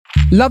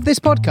Love this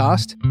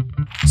podcast?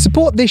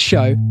 Support this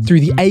show through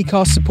the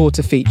Acast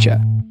supporter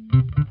feature.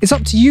 It's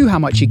up to you how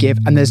much you give,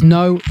 and there's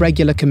no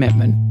regular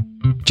commitment.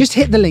 Just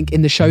hit the link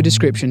in the show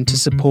description to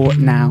support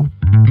now.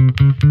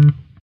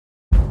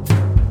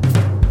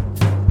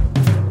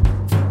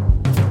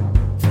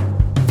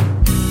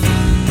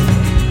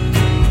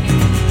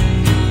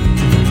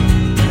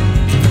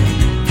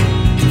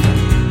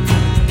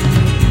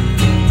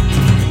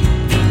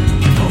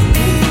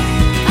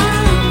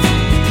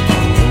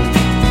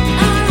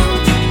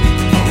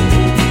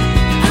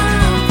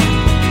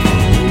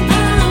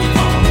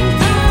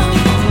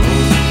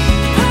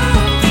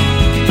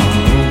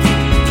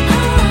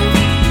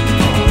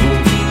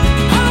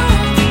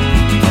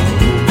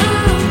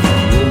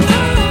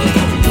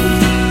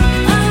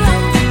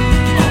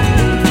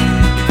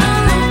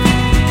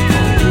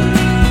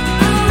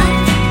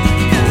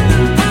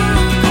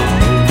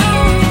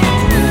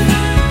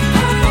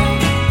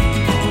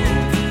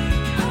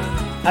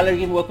 Hello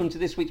again, welcome to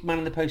this week's Man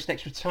on the Post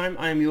Extra Time.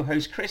 I am your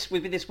host Chris.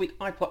 With me this week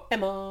I've got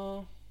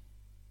Emma.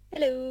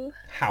 Hello.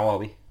 How are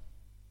we?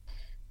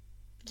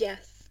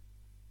 Yes.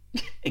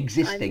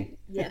 Existing.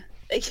 Yeah,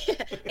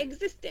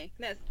 existing.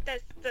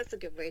 That's a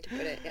good way to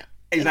put it. Yeah.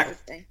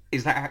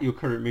 Is that your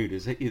current mood?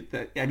 Is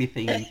it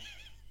anything?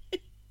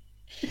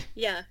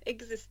 Yeah,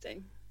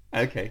 existing.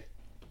 Okay.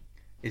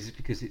 Is it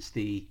because it's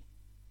the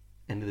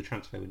end of the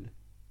transfer window?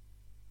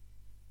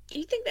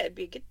 You think that'd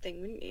be a good thing,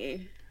 wouldn't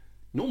you?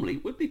 Normally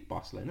it would be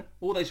Barcelona.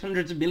 All those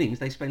hundreds of millions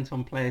they spent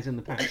on players in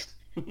the past.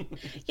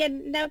 Yeah,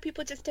 now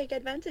people just take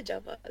advantage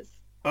of us.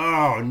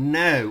 Oh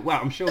no!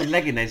 Well, I'm sure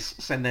Leganés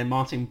send their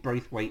Martin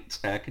Braithwaite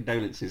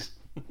condolences.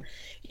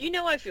 You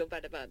know I feel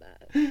bad about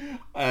that.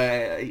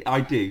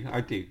 I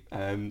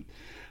do.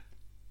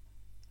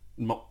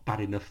 Not bad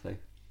enough though.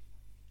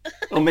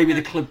 Or maybe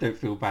the club don't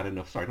feel bad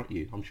enough. Sorry, not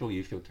you. I'm sure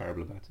you feel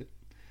terrible about it.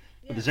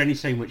 But Yeah. there's only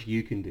so much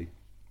you can do.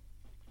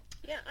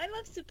 Yeah, I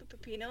love Super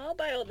Pepino. I'll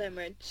buy all their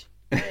merch.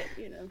 But,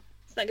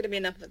 it's not going to be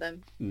enough for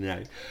them.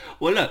 No.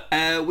 Well, look,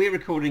 we're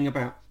recording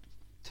about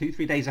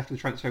 2-3 days after the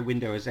transfer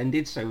window has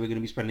ended, so we're going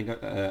to be spending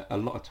a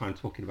lot of time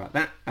talking about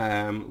that.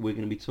 We're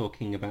going to be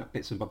talking about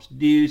bits and bobs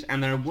news,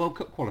 and there are World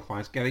Cup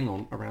qualifiers going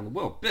on around the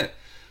world. But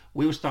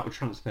we will start with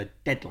transfer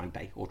deadline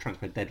day, or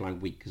transfer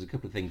deadline week, because a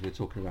couple of things we're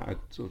talking about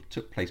sort of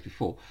took place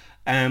before.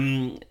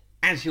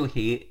 As you're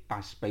here, I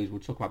suppose we'll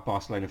talk about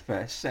Barcelona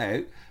first.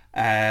 So...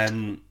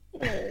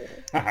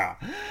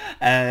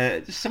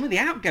 some of the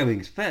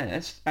outgoings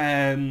first.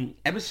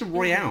 Emerson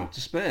Royal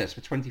to Spurs for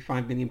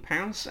 £25 million.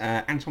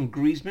 Antoine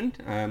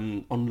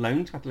Griezmann on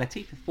loan to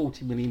Atleti for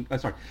 40 million.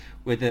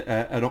 With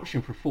an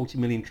option for a 40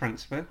 million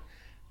transfer.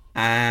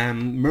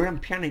 Miran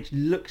Pjanic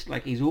looks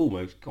like he's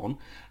almost gone.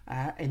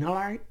 And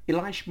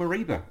Elias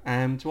Moriba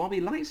to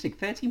RB Leipzig,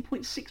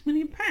 £13.6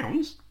 million.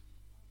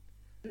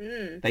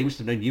 They must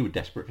have known you were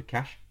desperate for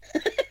cash.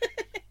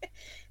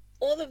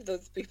 All of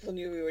those people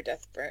knew we were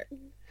desperate.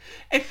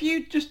 If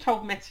you just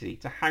told Messi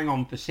to hang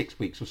on for 6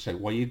 weeks or so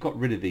while you got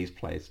rid of these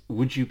players,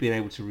 would you be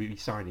able to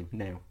re-sign him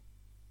now?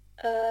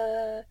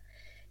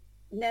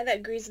 Now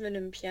that Griezmann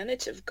and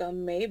Pjanic have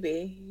gone,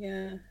 maybe,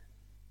 yeah.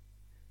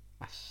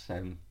 That's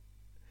a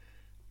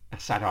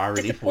sad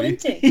irony for you.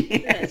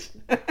 Disappointing. Yes.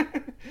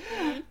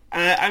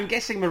 I'm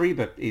guessing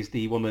Moriba is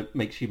the one that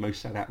makes you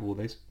most sad out of all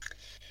those.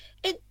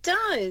 It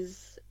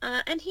does.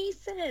 And he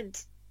said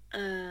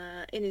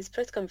in his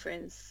press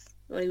conference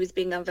when he was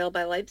being unveiled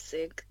by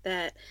Leipzig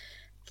that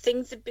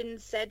things had been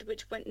said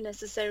which weren't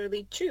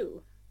necessarily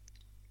true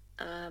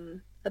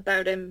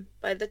about him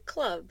by the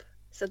club.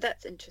 So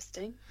that's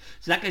interesting.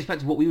 So that goes back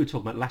to what we were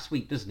talking about last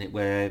week, doesn't it?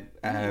 Where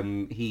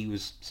he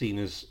was seen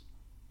as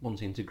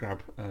wanting to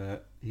grab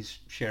his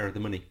share of the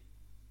money.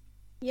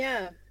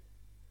 Yeah.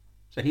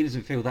 So he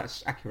doesn't feel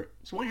that's accurate.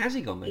 So why has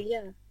he gone then?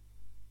 Yeah.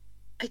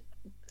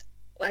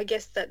 I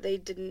guess that they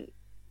didn't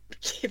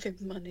give him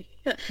money.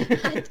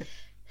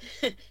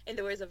 In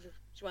the words of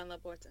Joan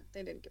Laporta,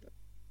 they didn't give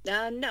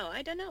him. No,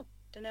 I don't know.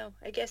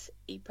 I guess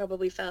he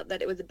probably felt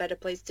that it was a better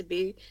place to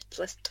be. It's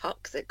less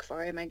toxic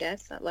for him, I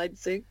guess, at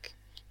Leipzig.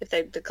 If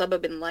the club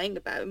had been lying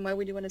about him, why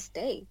would you want to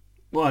stay?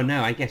 Well,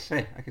 no, I guess so.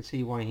 I can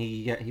see why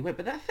he went.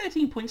 But that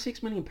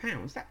 £13.6 million,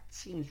 that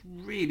seems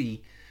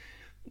really...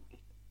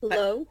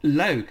 Low?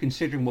 Low,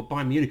 considering what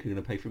Bayern Munich are going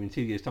to pay for him in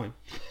 2 years' time.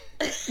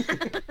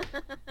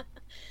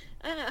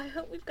 I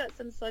hope we've got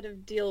some sort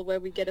of deal where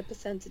we get a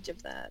percentage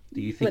of that.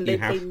 Do you think when they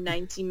have? pay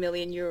 90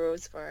 million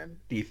euros for him?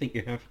 Do you think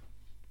you have?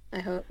 I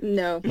hope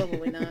no,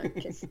 probably not,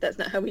 because that's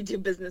not how we do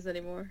business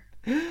anymore.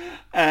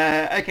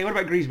 Okay, what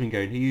about Griezmann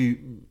going? Are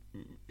you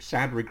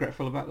sad,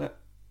 regretful about that?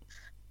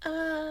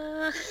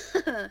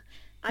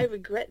 I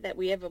regret that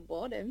we ever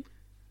bought him.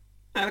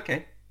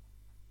 Okay.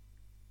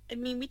 I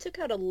mean, we took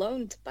out a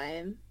loan to buy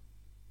him,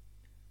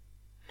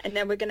 and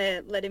now we're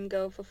gonna let him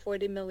go for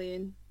 40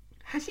 million.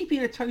 Has he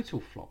been a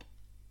total flop?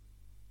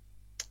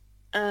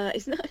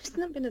 It's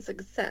not been a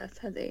success,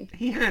 has he?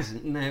 He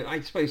hasn't, no,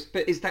 I suppose.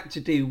 But is that to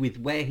do with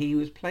where he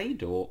was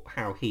played or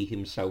how he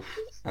himself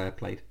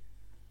played?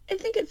 I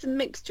think it's a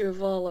mixture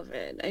of all of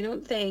it. I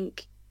don't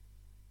think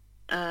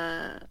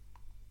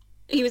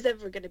he was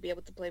ever going to be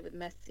able to play with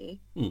Messi.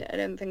 I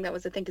don't think that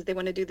was the thing, because they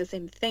want to do the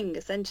same thing,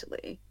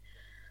 essentially.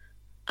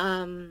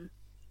 And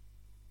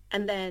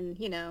then,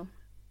 you know,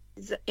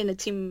 he's in a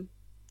team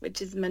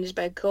which is managed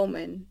by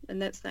Koeman,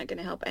 and that's not going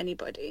to help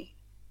anybody.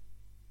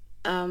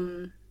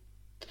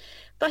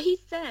 But he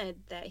said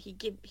that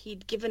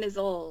he'd given his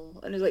all,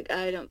 and I was like,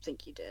 I don't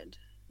think you did.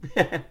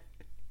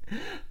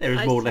 There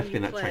is more left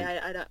in that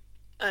tank.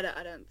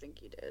 I don't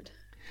think you did.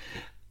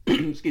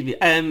 Excuse me.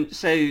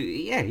 So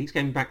yeah, he's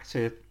going back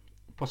to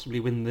possibly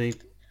win the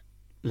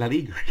La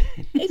Liga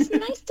again. It's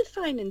nice to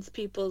finance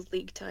people's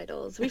league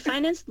titles. We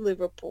financed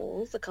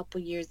Liverpool's a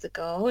couple years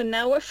ago, and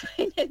now we're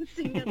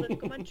financing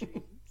Atletico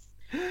Madrid's.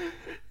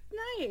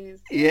 Nice.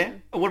 Yeah.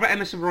 What about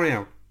Emerson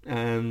Royale?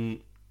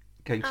 Going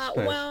to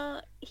Spurs.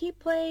 Well, he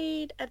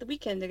played at the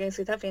weekend against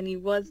Getafe, and he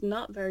was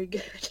not very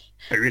good.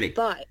 Oh, really?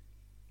 But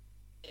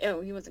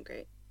he wasn't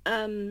great.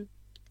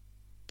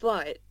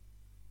 But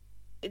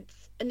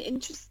it's an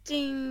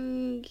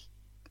interesting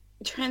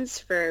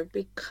transfer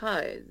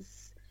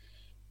because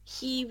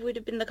he would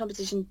have been the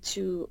competition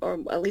to, or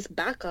at least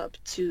backup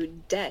to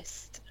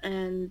Dest,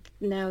 and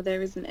now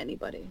there isn't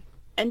anybody.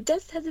 And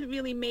Dest hasn't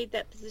really made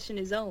that position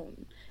his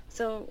own.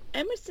 So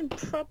Emerson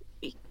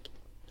probably...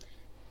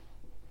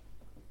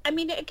 I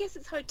mean, I guess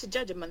it's hard to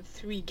judge him on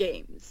 3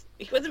 games.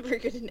 He wasn't very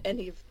good in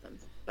any of them,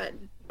 but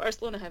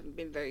Barcelona haven't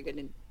been very good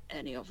in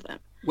any of them.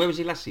 Where was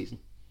he last season?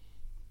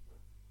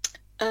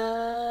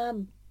 I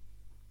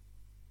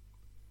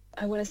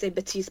want to say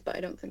Betis, but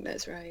I don't think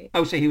that's right.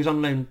 Oh, so he was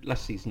on loan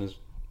last season as...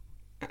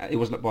 It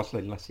wasn't at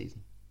Barcelona last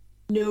season?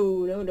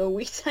 No.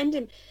 We signed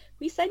him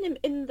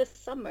in the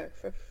summer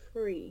for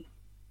free.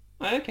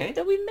 Oh, okay.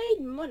 So we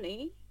made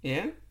money.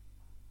 Yeah.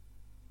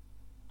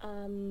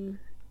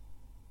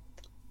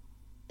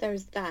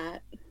 There's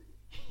that.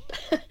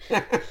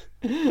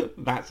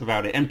 That's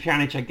about it. And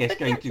Pjanic, I guess, but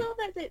going that's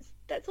to...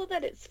 That's all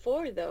that it's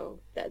for, though.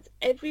 That's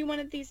every one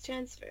of these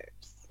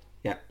transfers.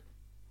 Yeah.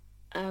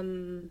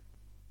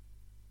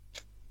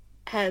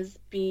 Has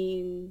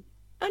been...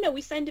 Oh, no,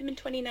 we signed him in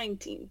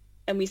 2019.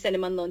 And we sent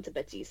him on loan to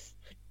Betis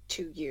for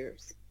 2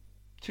 years.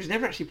 So he's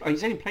never actually... Oh,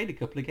 he's only played a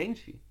couple of games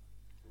for you.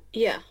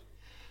 Yeah.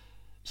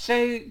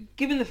 So,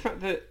 given the fact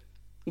that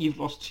you've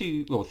lost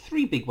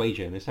 3 big wage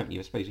earners, haven't you,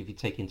 I suppose, if you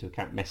take into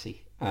account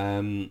Messi.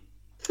 The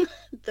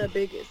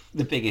biggest.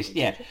 The biggest,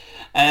 yeah.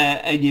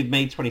 And you've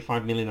made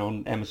 25 million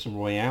on Emerson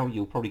Royale.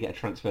 You'll probably get a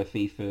transfer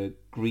fee for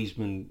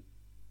Griezmann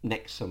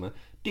next summer.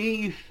 Do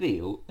you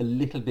feel a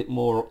little bit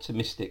more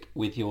optimistic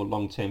with your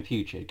long-term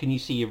future? Can you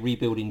see a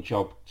rebuilding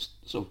job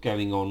sort of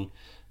going on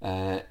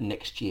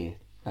next year,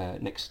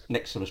 next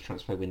summer's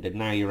transfer window?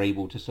 Now you're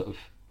able to sort of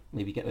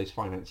maybe get those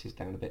finances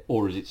down a bit,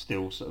 or is it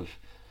still sort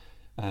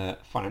of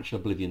financial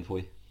oblivion for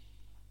you?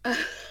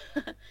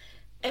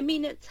 I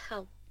mean, it's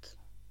helped.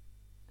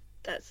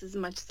 That's as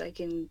much as I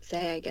can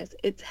say, I guess.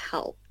 It's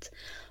helped.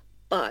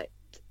 And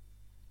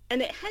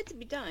it had to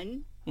be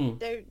done.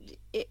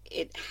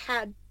 It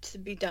had to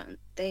be done.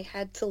 They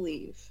had to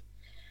leave.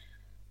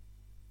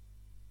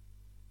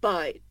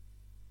 But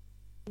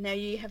now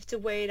you have to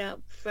weigh it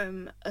up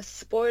from a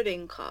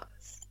sporting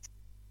cost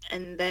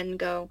and then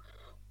go,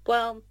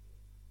 well,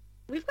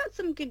 we've got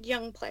some good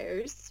young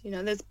players. You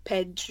know, there's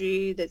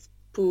Pedri, there's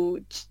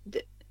Puig.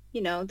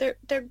 You know,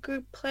 they're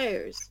good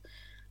players.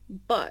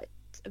 But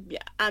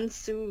yeah,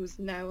 Ansu's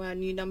now our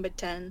new number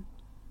 10.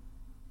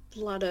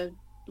 A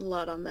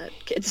lot on that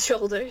kid's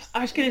shoulders.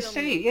 I was going to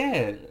say,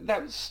 yeah,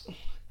 that's...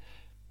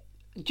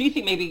 Do you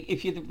think maybe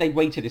if they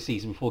waited a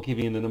season before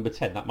giving him the number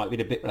 10, that might be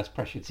a bit less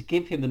pressure to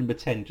give him the number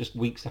 10 just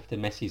weeks after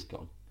Messi's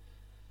gone?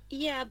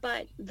 Yeah,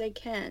 but they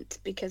can't,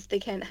 because they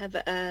can't have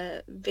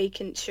a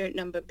vacant shirt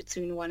number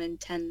between 1 and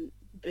 10,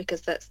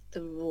 because that's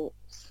the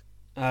rules.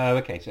 Oh,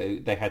 okay, so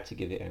they had to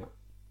give it out.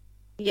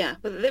 Yeah,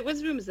 but there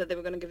was rumours that they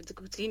were going to give it to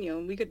Coutinho,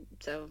 and we could,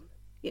 so,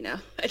 you know,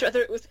 I'd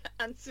rather it was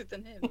Ansu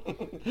than him.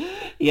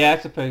 Yeah, I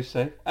suppose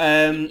so.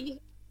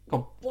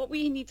 What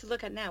we need to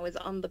look at now is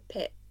on the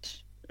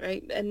pitch,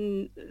 right?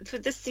 And for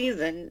this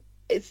season,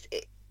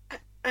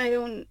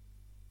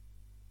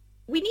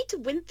 we need to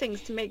win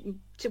things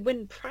to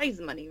win prize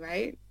money,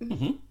 right?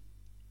 Mm-hmm.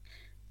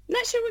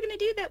 Not sure we're going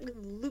to do that with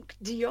Luke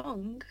de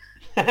Jong.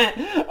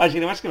 I was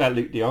going to ask about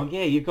Luke de Jong.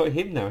 Yeah, you've got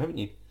him now, haven't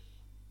you?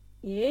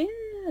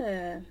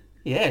 Yeah.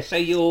 Yeah, so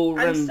you're...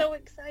 I'm so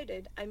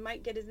excited. I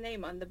might get his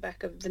name on the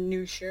back of the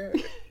new shirt.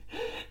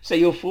 So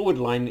your forward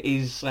line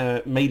is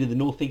made in the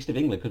northeast of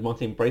England, because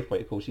Martin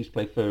Braithwaite, of course, used to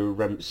play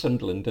for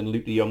Sunderland, and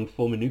Luke de Jong,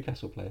 former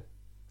Newcastle player.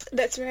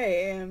 That's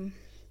right.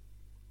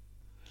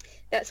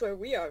 That's where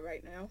we are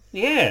right now.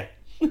 Yeah.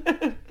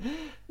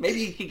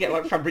 Maybe you could get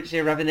like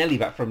Fabrizio Ravanelli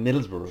back from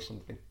Middlesbrough or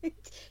something. Do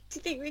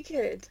you think we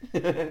could?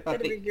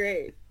 That'd be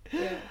great.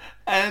 Yeah.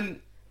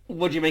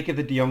 What do you make of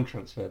the de Jong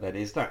transfer then?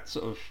 Is that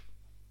sort of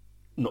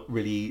not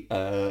really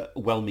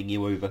whelming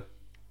you over?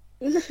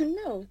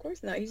 No, of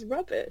course not. He's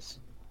rubbish.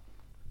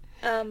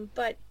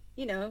 But,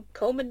 you know,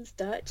 Coleman's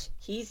Dutch.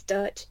 He's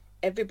Dutch.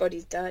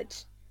 Everybody's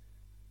Dutch.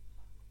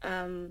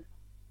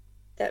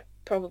 That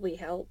probably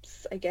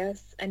helps, I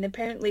guess. And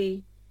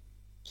apparently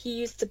He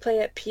used to play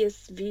at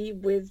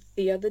PSV with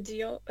the other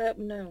Dio.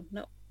 No,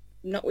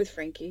 not with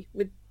Frankie.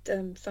 With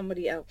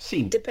somebody else.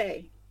 Seam.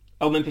 Depay.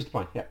 Oh, Memphis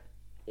Depay, yeah.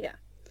 Yeah.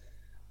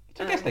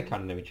 So I guess they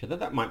kind of know each other.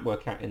 That might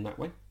work out in that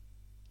way.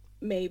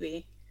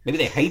 Maybe. Maybe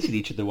they hated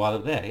each other while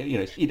they're there. You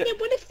know, Yeah,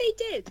 what if they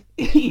did?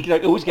 you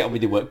don't always get on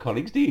with your work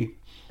colleagues, do you?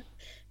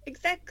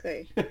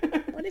 Exactly.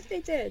 What if they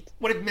did?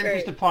 What if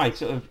Memphis Depay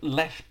sort of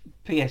left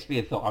PSV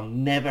and thought, I'll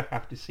never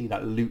have to see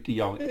that Luke de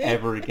Jong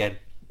ever again?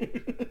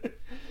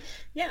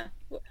 Yeah.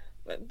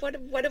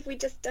 What have we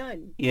just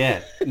done?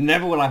 Yeah.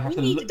 Never will I have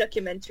to We need look... a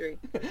documentary.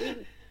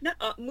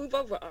 Move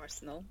over,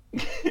 Arsenal.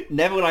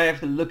 Never will I have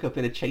to look up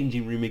in a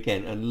changing room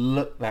again and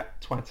look that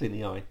twat in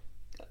the eye.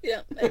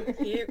 Yeah. And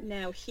here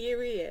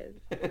he is.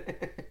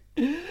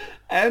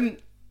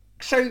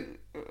 So,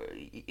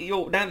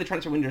 now the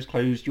transfer window is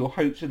closed, your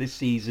hopes for this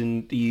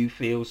season, do you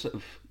feel sort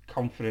of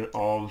confident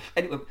of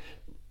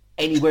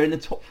anywhere in the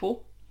top four?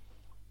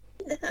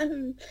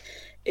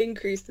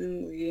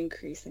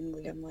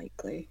 Increasingly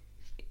unlikely.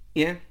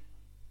 Yeah?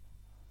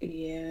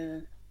 Yeah.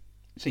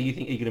 So you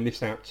think you're going to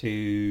miss out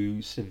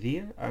to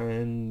Sevilla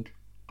and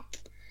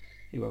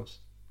who else?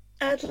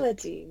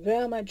 Atleti,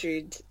 Real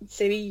Madrid,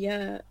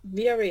 Sevilla,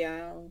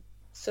 Villarreal,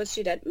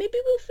 Sociedad. Maybe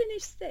we'll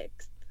finish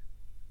sixth.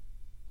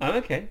 Oh,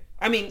 okay.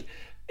 I mean,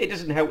 it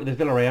doesn't help with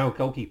the Villarreal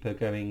goalkeeper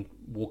going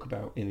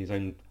walkabout in his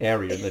own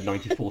area in the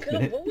 94th God,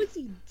 minute. what was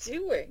he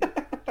doing?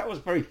 That was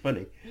very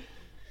funny.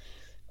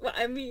 Well,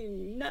 I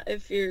mean, not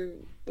if you're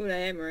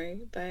Unai Emery,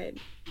 but...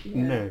 Yeah.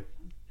 No.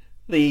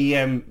 The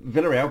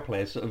Villarreal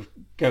players sort of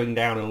going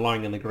down and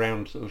lying on the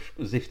ground sort of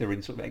as if they're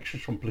in sort of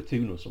extras from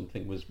Platoon or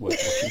something was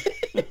worth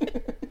watching.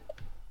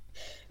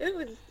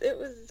 It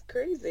was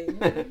crazy.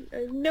 I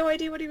have no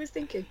idea what he was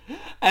thinking.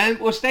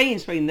 Well, staying in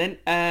Spain then,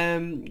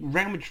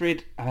 Real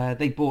Madrid,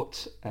 they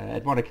bought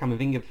Eduardo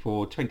Camavinga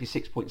for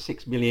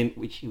 26.6 million,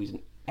 which he was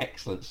an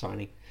excellent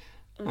signing.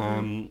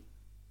 Mm-hmm.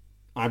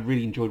 I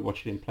really enjoyed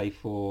watching him play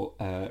for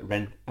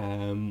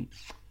Rennes.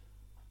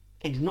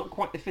 He's not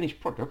quite the finished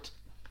product,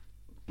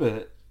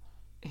 but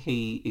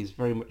he is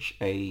very much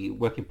a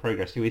work in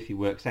progress who, if he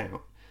works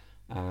out,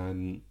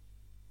 that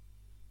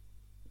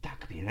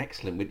could be an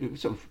excellent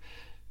sort of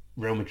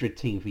Real Madrid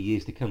team for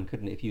years to come,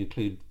 couldn't it, if you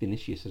include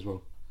Vinicius as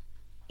well?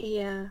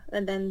 Yeah,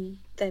 and then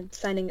they're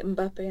signing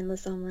Mbappe in the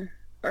summer,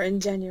 or in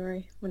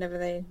January, whenever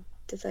they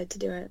decide to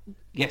do it.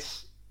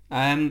 Yes.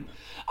 I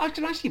was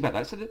going to ask you about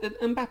that. So the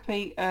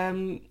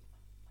Mbappe,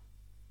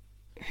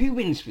 who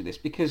wins for this?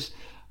 Because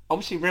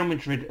obviously Real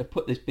Madrid have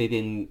put this bid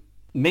in.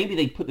 Maybe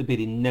they put the bid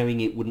in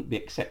knowing it wouldn't be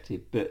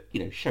accepted, but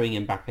showing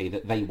Mbappe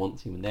that they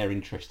want him and they're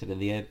interested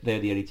and they're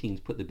the only team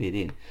to put the bid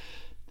in.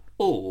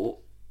 Or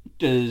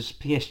does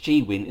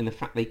PSG win in the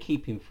fact they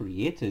keep him for a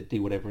year to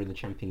do whatever in the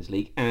Champions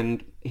League,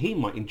 and he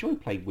might enjoy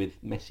playing with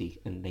Messi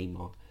and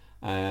Neymar,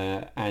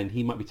 and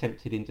he might be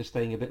tempted into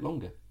staying a bit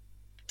longer?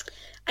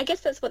 I guess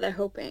that's what they're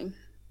hoping.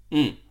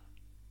 Mm.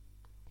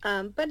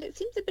 But it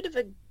seems a bit of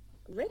a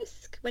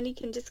risk when he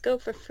can just go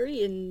for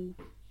free in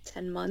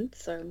 10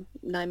 months or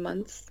 9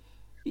 months.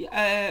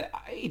 Yeah,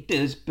 it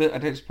does, but I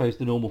don't suppose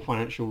the normal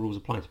financial rules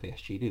apply to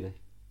PSG, do they?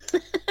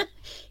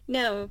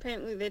 No,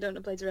 apparently they don't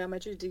apply to Real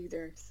Madrid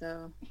either,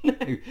 so...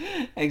 No,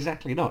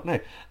 exactly not, no.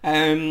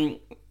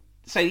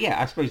 So yeah,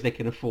 I suppose they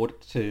can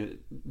afford to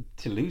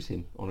lose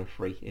him on a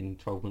free in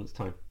 12 months'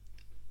 time.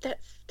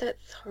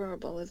 That's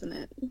horrible, isn't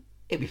it?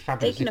 It'd be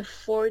fabulous. They can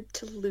afford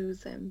to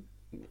lose him.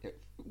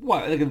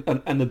 Well,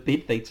 and the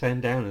bid they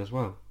turned down as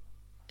well.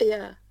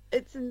 Yeah,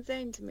 it's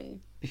insane to me.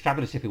 It'd be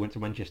fabulous if he went to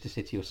Manchester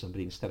City or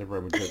somebody instead of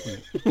Real Madrid,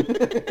 wouldn't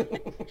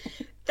it?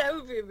 That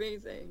would be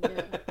amazing,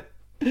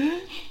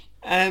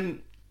 yeah.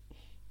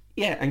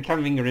 Yeah, and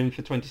Camavinga in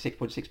for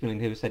 26.6 million,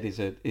 who said is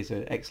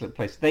an excellent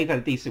place. They've had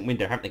a decent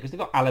window, haven't they? Because they've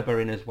got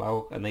Alaba in as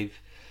well, and they've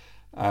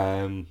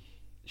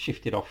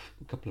shifted off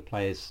a couple of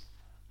players.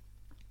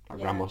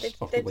 Like Ramos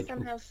off the they've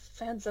somehow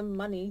found some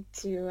money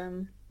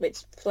to,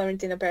 which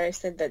Florentino Perez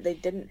said that they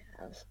didn't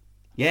have.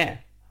 Yeah,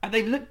 and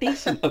they've looked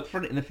decent up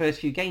front in the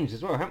first few games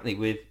as well, haven't they?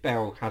 With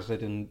Bale,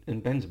 Hazard, and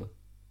Benzema.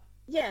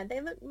 Yeah,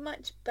 they look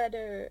much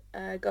better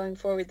going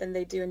forward than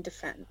they do in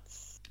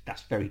defence.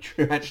 That's very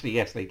true, actually.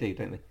 Yes, they do,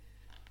 don't they?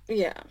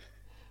 Yeah.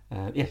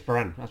 Yeah,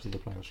 Varane, that's the other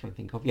player I was trying to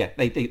think of. Yeah,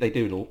 they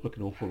do look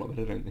an awful lot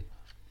better, don't they?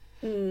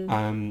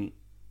 Mm.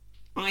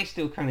 I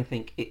still kind of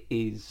think it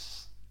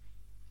is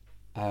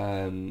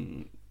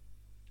Atleti's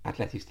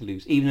to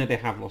lose, even though they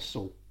have lost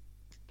Saul.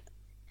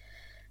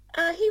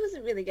 He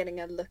wasn't really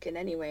getting a look in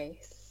anyway,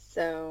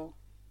 so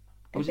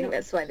I think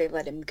that's why they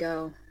let him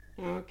go.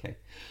 Oh, okay.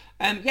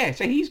 Yeah,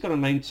 so he's gone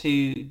on loan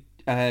to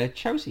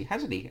Chelsea,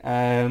 hasn't he?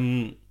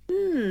 And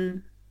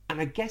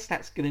I guess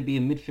that's going to be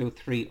a midfield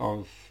three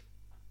of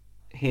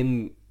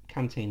him,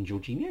 Kante and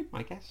Jorginho,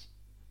 I guess.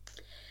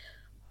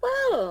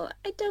 Well,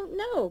 I don't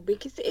know,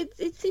 because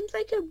it seems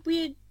like a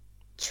weird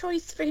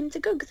choice for him to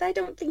go, because I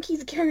don't think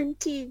he's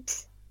guaranteed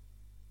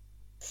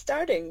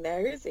starting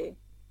there, is he?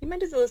 You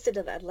might as well sit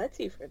at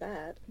Atleti for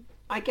that.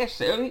 I guess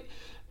so. I mean,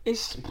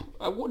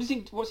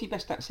 what's he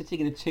best at, sitting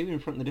in a two in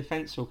front of the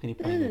defence, or can he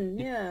play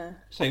yeah.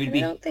 So I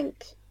don't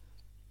think...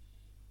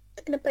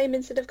 They're going to play him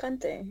instead of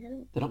Kante.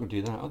 They're not going to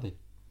do that, are they?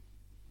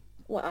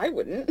 Well, I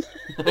wouldn't.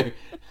 No.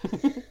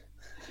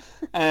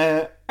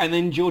 And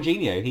then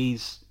Jorginho,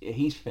 he's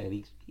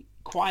fairly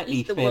quietly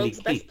He's the fairly world's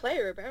key. best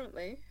player,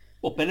 apparently.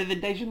 What, better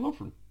than Dejan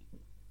Lovren?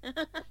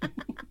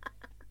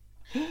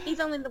 He's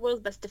only the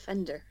world's best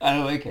defender.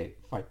 Oh, okay,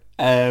 fine.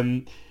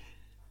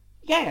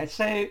 Yeah,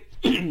 so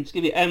excuse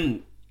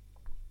me.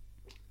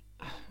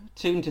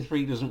 2 into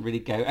 3 doesn't really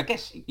go. I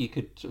guess you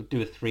could sort of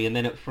do a 3, and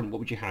then up front, what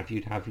would you have?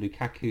 You'd have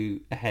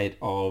Lukaku ahead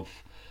of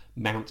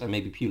Mount and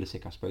maybe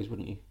Pulisic, I suppose,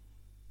 wouldn't you?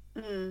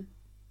 Then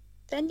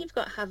you've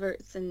got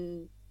Havertz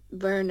and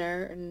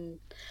Werner, and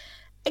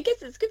I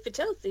guess it's good for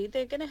Chelsea.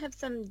 They're going to have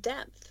some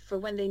depth for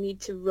when they need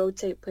to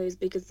rotate players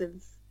because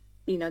of,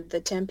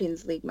 the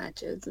Champions League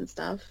matches and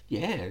stuff.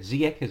 Yeah,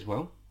 Ziyech as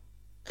well.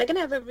 They're going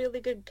to have a really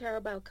good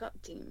Carabao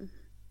Cup team.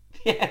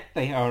 Yeah,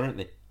 they are, aren't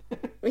they?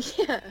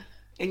 Yeah.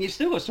 And you've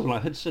still got someone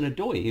like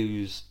Hudson-Odoi,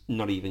 who's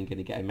not even going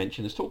to get a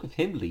mention. There's talk of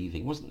him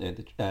leaving, wasn't there?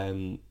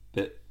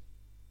 But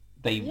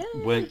they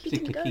weren't he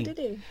didn't particularly go, keen. did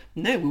he?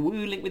 No, we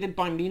were linked with him.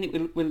 Bayern Munich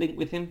we're linked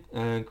with him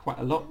quite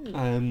a lot.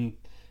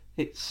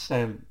 It's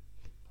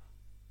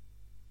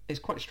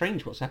quite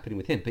strange what's happening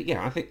with him. But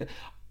yeah, I think that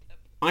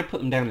I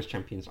put them down as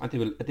champions. I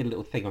did a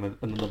little thing on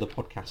another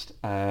podcast,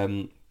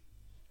 and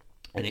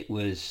it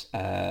was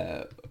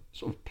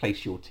sort of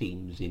place your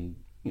teams in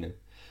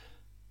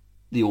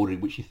the order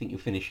in which you think you'll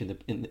finish in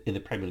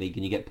the Premier League,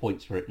 and you get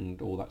points for it and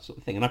all that sort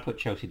of thing. And I put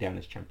Chelsea down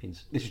as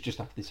champions. This is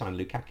just after they signed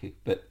Lukaku,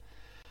 but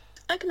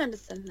I can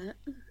understand that.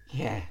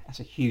 yeah, that's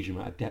a huge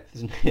amount of depth,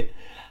 isn't it?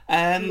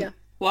 Yeah.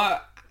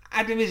 Well,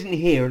 Adam isn't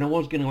here, and I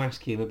was going to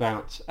ask him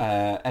about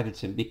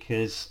Everton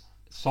because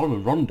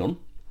Solomon Rondon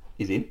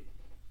is in.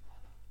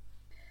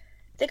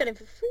 They got him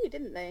for free,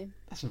 didn't they?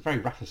 That's a very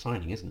rough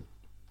signing, isn't it?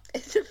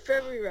 It's a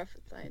very rough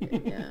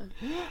signing, yeah.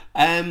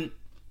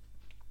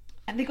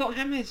 And they got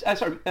James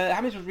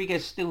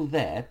Rodriguez still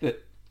there,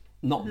 but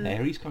not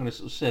there. He's kind of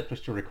sort of surplus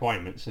to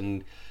requirements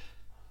and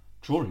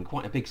drawing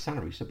quite a big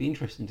salary, so it'd be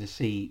interesting to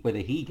see whether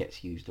he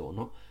gets used or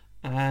not.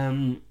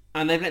 And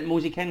they've let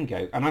Moise Kean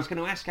go. And I was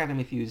going to ask Adam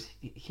if he was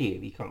here.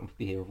 He can't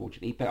be here,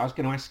 unfortunately. But I was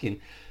going to ask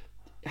him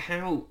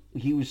how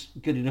he was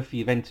good enough for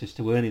Juventus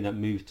to earn in that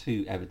move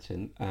to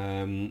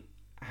Everton.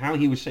 How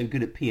he was so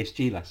good at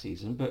PSG last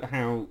season, but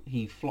how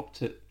he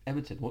flopped at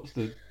Everton. What's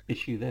the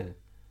issue there?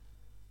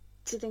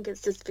 Do you think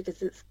it's just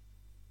because it's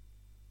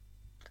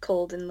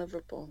cold in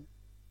Liverpool?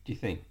 Do you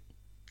think?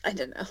 I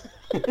don't know.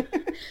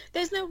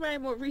 There's no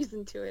rhyme or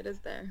reason to it, is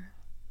there?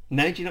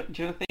 No, do you not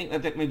think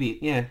that maybe?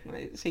 Yeah,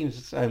 it seems.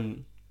 It's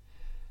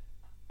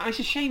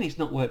a shame it's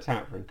not worked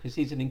out for him because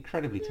he's an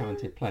incredibly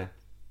talented player.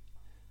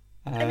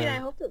 I mean, I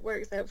hope it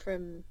works out for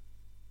him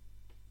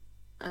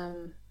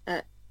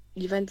at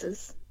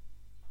Juventus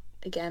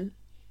again.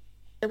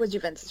 It was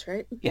Juventus,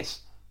 right? Yes.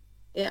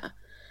 Yeah.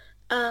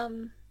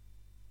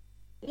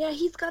 Yeah,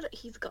 he's got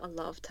a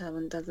lot of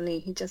talent, doesn't he?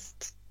 He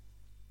just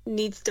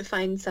needs to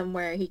find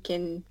somewhere he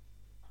can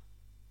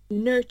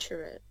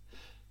nurture it.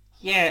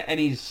 Yeah, and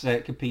he's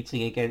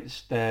competing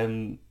against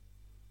Alvaro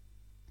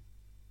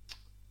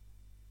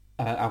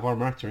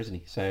Morata, isn't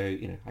he? So,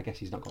 I guess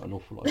he's not got an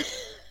awful lot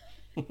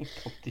of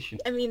competition.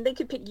 I mean, they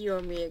could pick you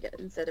or me again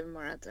instead of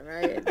Morata,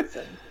 right?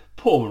 So...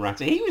 Poor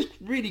Morata. He was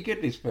really good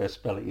in his first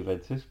spell at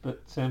Juventus,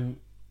 but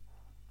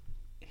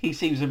he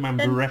seems a man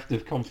bereft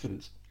of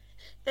confidence.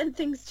 Then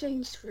things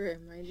changed for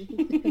him.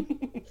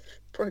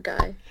 Poor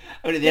guy.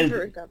 I mean,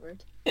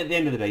 recovered. At the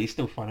end of the day, he's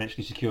still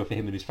financially secure for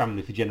him and his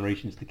family for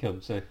generations to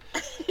come. So,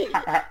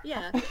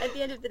 yeah. At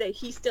the end of the day,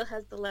 he still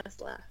has the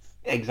last laugh.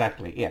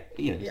 Exactly. Yeah.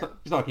 It's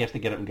not like he has to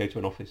get up and go to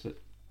an office at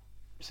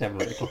 7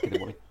 or 8 o'clock in the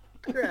morning.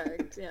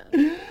 Correct.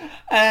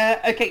 Yeah.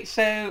 Okay.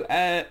 So,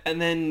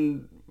 and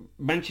then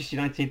Manchester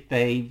United,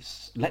 they've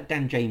let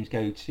Dan James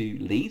go to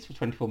Leeds for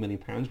 £24 million,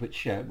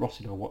 which Ross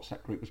in our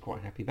WhatsApp group was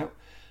quite happy about.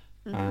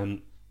 Mm-hmm.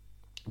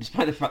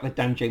 Despite the fact that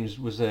Dan James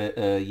was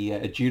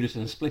a Judas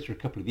and a splitter a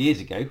couple of years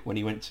ago when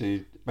he went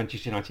to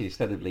Manchester United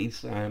instead of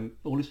Leeds,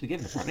 all is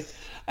forgiven apparently.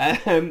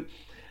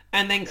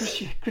 And then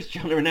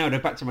Cristiano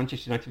Ronaldo back to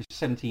Manchester United for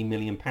 £17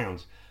 million.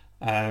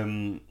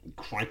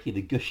 Crikey,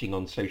 the gushing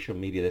on social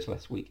media this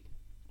last week.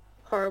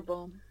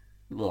 Horrible.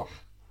 Ugh.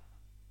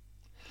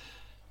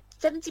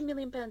 £70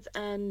 million,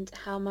 and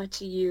how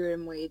much a year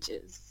in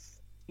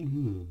wages?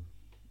 Ooh,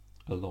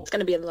 a lot. It's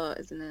going to be a lot,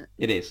 isn't it?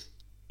 It is.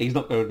 He's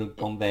not going to have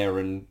gone there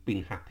and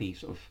been happy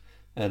sort of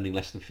earning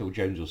less than Phil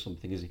Jones or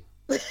something, is he?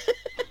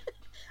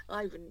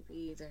 I wouldn't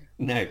be either.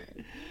 No.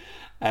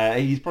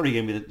 He's probably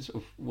going to be the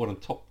sort of one of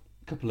the top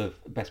couple of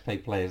best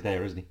paid players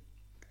there, isn't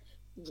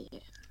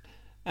he?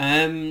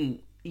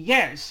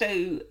 Yeah.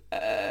 So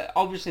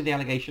obviously the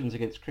allegations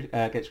against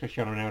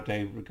Cristiano Ronaldo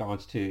in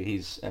regards to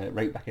his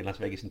rape back in Las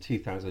Vegas in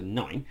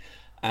 2009.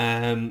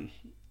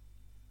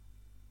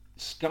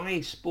 Sky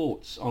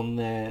Sports on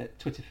their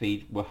Twitter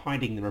feed were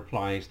hiding the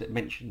replies that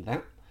mentioned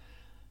that.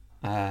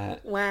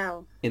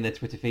 Wow. In their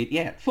Twitter feed.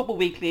 Yeah, Football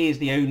Weekly is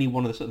the only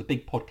one of the sort of the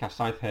big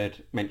podcasts I've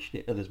heard mention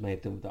it. Others may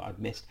have done that I've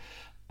missed.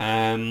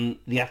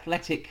 The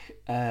Athletic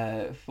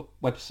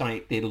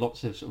website did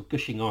lots of sort of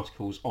gushing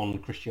articles on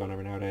Cristiano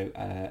Ronaldo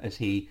as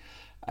he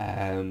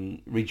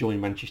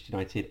rejoined Manchester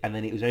United, and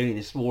then it was only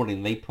this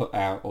morning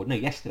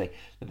yesterday,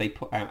 that they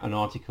put out an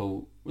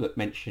article that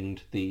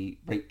mentioned the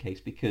rape case,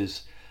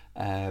 because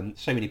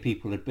so many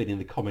people had been in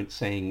the comments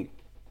saying,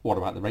 what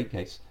about the rape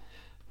case?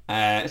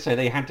 So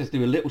they had to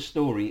do a little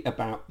story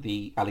about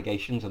the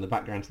allegations and the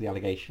background to the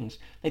allegations.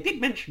 They did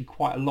mention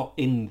quite a lot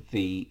in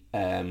the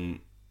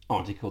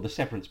article, the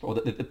severance, or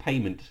the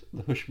payment,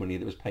 the hush money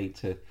that was paid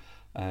to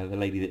the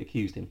lady that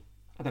accused him.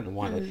 I don't know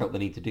why they felt the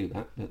need to do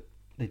that, but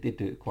they did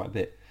do it quite a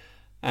bit.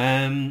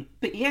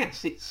 But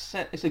yes, it's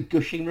a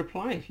gushing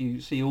reply. If you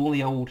see all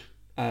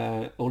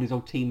his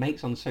old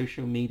teammates on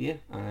social media,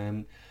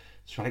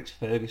 Sir Alex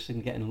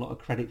Ferguson getting a lot of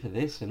credit for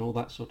this and all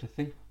that sort of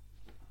thing.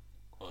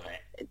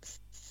 It's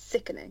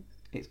sickening.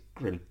 It's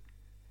grim.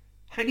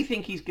 How do you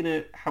think he's going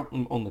to help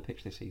them on the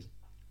pitch this season?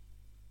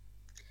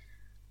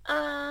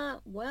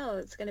 Well,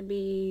 it's gonna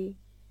be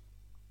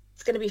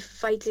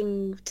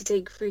fighting to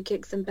take free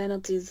kicks and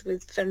penalties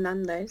with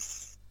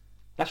Fernandes.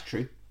 That's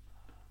true.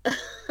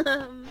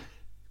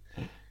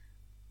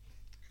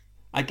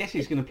 I guess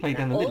he's going to play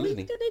down the middle, isn't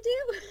he? All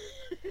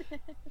he's gonna do?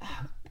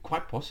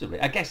 Quite possibly.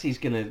 I guess he's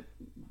going to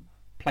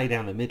play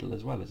down the middle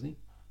as well, isn't he?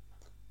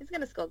 He's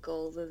gonna score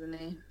goals, isn't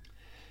he?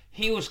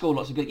 He will score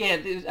lots of good.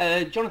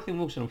 Yeah, Jonathan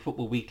Wilson on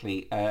Football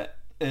Weekly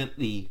earned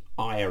the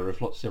ire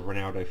of lots of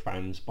Ronaldo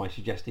fans by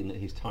suggesting that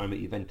his time at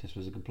Juventus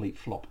was a complete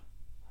flop.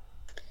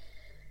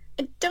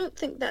 I don't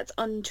think that's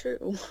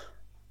untrue.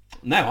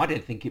 No, I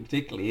don't think it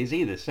particularly is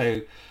either.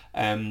 So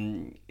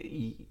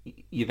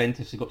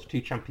Juventus had got to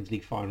 2 Champions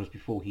League finals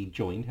before he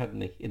joined, hadn't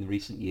they, in the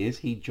recent years?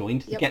 He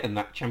joined to get them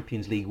that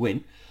Champions League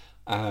win,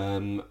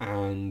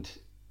 and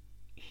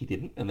he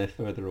didn't, and they're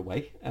further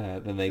away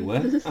than they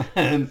were.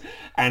 And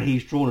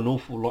he's drawn an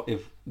awful lot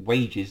of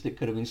wages that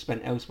could have been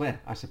spent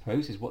elsewhere, I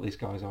suppose, is what this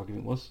guy's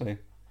argument was. So,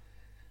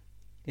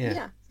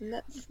 yeah,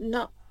 that's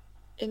not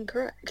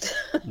incorrect.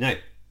 No,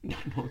 not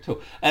at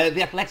all.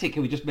 The Athletic,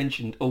 who we just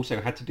mentioned, also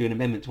had to do an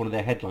amendment to one of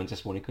their headlines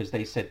this morning, because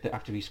they said that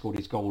after he scored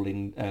his goal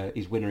in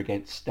his winner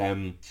against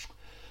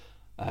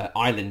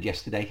Ireland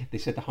yesterday, they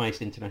said the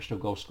highest international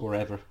goal scorer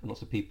ever, and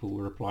lots of people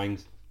were replying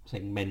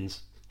saying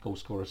men's goal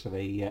scorer, so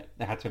they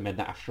had to amend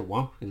that after a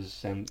while,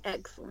 because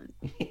excellent.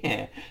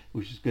 Yeah,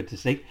 which is good to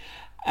see.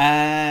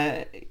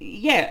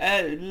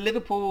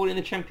 Liverpool in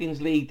the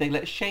Champions League, they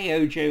let Shea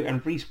Ojo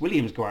and Reece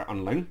Williams go out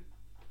on loan,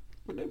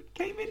 but nobody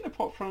came in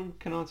apart from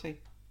Konate,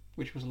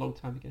 which was a long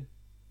time ago.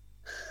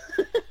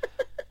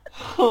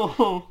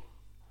 Oh,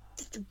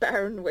 just a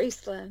barren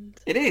wasteland.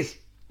 It is,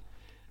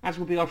 as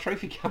will be our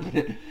trophy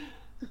cabinet.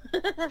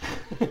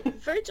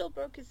 Virgil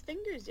broke his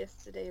fingers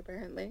yesterday,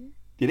 apparently.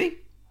 Did he?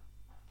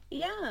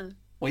 Yeah.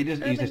 Well, he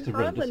doesn't use this to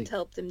run, does he? Haaland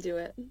helped him do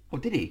it. Oh,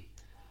 did he?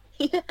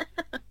 Yeah.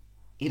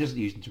 He doesn't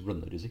use them to run,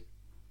 though, does he?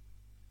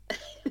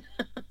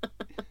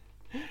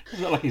 It's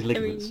not like his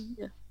ligaments.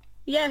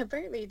 Yeah,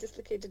 apparently he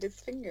dislocated his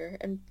finger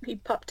and he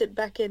popped it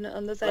back in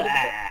on the side of the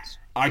pitch.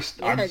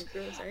 Gross,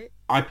 right?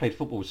 I played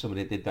football with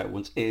somebody that did that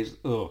once. It is,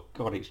 oh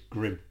God, it's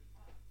grim.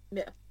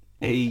 Yeah.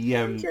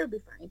 I'm sure he'll be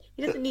fine.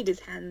 He doesn't need his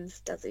hands,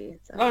 does he?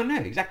 So. Oh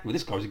no, exactly. Well,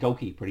 this guy was a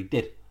goalkeeper, and he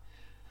did.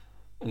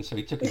 And so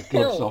he took his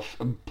gloves off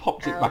and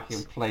popped it back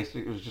in place.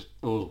 It was just,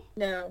 oh.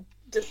 No,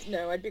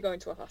 I'd be going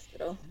to a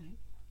hospital.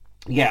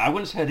 Yeah, I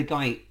once heard a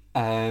guy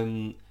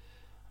do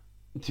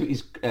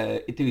his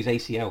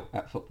ACL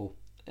at football,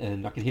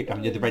 and I could hear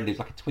on the other end it was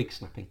like a twig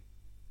snapping.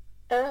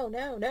 Oh,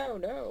 no. Yeah.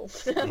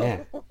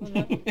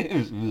 It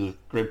was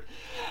grim.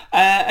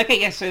 Okay,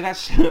 yeah, so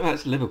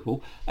that's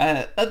Liverpool.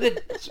 Other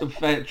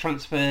sort of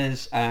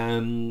transfers,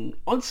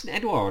 Odsonne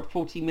Edouard,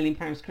 £14 million,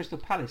 Crystal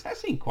Palace. That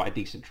seemed quite a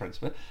decent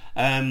transfer.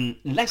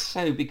 Less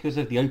so because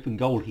of the open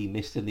goal he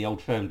missed in the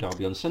Old Firm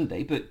derby on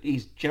Sunday, but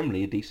he's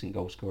generally a decent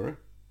goal scorer.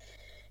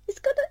 He's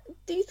got a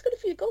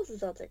few goals at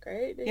Celtic,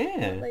 right?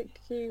 Yeah. Like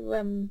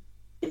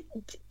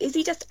is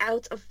he just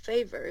out of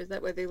favour? Is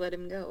that why they let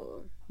him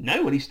go?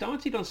 No, well, he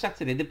started on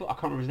Saturday. I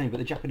can't remember his name, but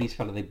the Japanese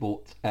fellow they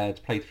bought to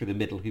play through the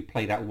middle, who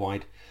played out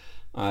wide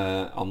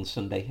on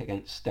Sunday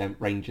against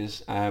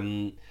Rangers. I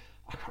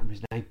can't remember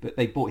his name, but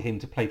they bought him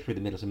to play through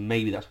the middle, so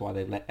maybe that's why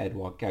they've let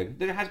Edouard go.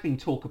 There has been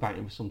talk about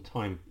him for some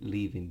time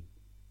leaving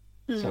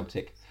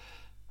Celtic.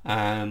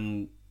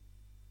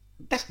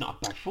 That's not a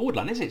bad forward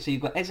line, is it? So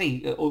you've got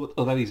Eze,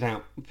 although he's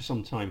out for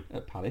some time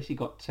at Palace, you've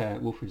got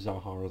Wilfried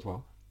Zaha as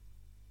well.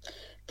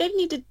 They've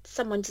needed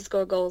someone to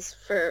score goals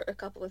for a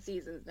couple of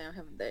seasons now,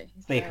 haven't they?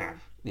 They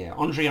have, yeah.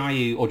 Andre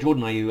Ayew, or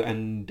Jordan Ayew,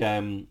 and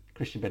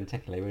Christian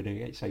Benteke were doing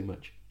it so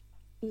much.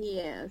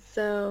 Yeah,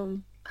 so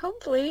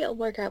hopefully it'll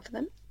work out for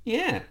them.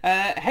 Yeah.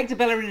 Hector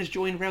Bellerin has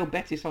joined Real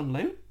Betis on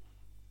loan.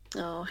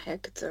 Oh,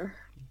 Hector.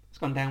 It's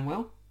gone down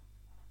well.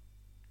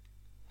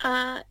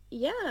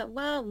 Yeah,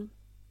 well,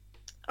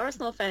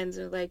 Arsenal fans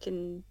are like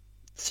in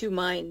two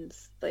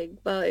minds. Like,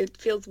 well, it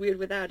feels weird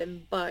without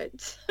him,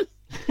 but,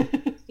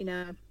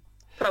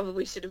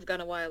 probably should have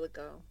gone a while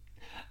ago.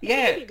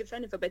 Yeah. He'll be a good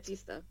signing for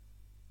Betis, though.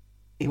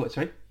 What,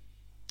 sorry?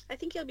 I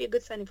think he'll be a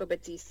good signing for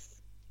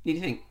Betis. Do you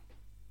think?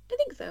 I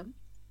think so.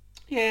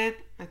 Yeah,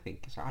 I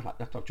think so. I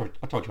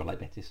told you I like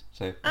Betis,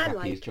 so I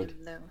exactly as like George.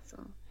 him though,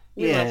 so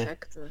we love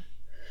Hector.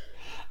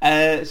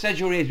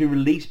 Sergio Aurier has been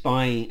released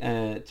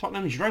by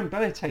Tottenham. Jerome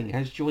Boateng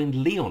has joined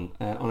Lyon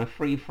on a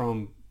free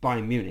from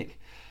Bayern Munich.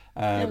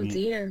 Oh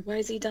dear, why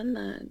has he done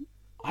that?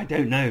 I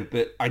don't know,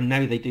 but I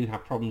know they do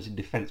have problems in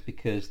defence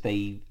because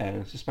they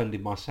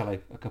suspended Marcelo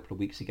a couple of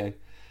weeks ago.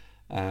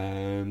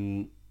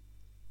 And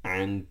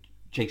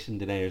Jason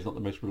Denayer is not the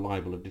most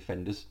reliable of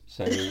defenders.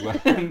 So, True,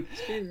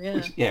 yeah.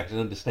 which, it's an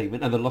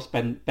understatement. And they lost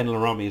Ben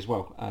Larami as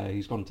well,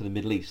 who's gone to the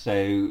Middle East.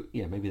 So,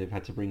 yeah, maybe they've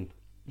had to bring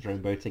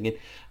Jerome Boateng in.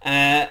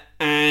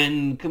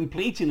 And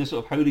completing the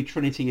sort of holy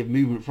trinity of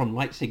movement from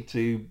Leipzig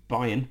to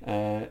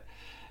Bayern,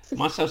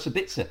 Marcel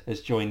Sabitzer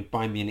has joined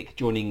Bayern Munich,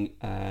 joining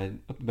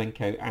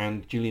Upamenko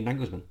and Julian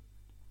Nagelsmann.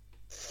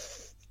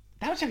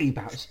 That was only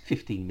about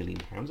 £15 million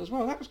as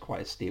well. That was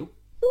quite a steal.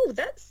 Ooh,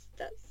 that's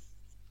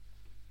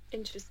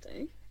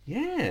interesting.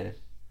 Yeah.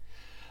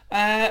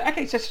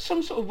 Okay, so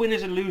some sort of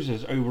winners and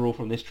losers overall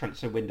from this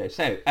transfer window.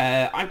 So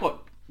I've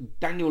got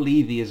Daniel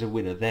Levy as a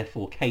winner,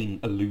 therefore Kane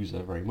a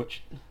loser very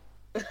much.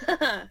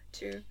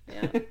 True,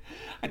 yeah.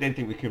 I don't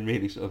think we can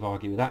really sort of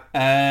argue with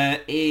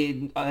that.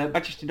 In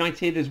Manchester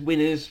United as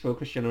winners for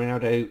Cristiano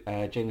Ronaldo,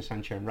 Jadon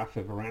Sancho and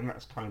Rafa Varane.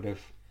 That's kind of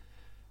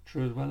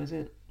true as well, is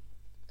it?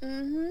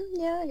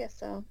 Yeah, I guess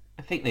so.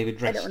 I think they've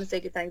addressed... I don't want to say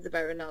good things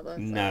about Ronaldo.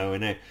 So. No, I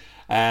know.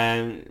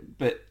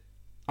 But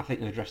I think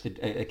they've addressed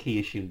a key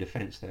issue in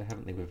defence there,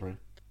 haven't they, with Varane?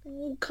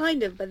 Well,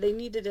 kind of, but they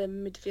needed a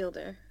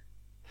midfielder.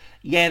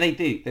 Yeah, they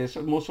do. There's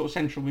a more sort of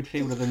central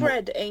midfielder than...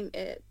 Fred ain't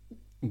it?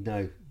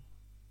 No.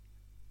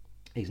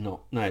 He's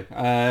not. No.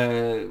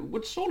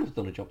 Would Saul have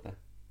done a job there?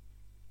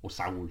 Or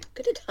Saul?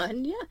 Could have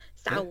done, yeah.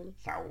 Saul. Yeah,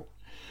 Saul.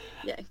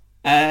 Yeah.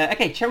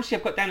 Okay, Chelsea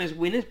I've got down as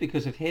winners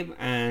because of him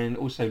and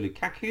also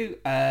Lukaku.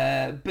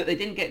 But they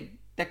didn't get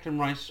Declan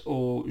Rice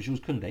or Jules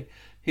Koundé,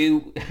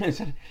 who has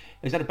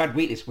had a bad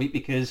week this week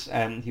because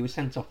he was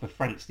sent off for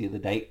France the other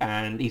day,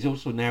 and he's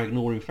also now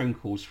ignoring phone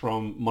calls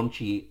from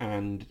Monchi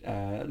and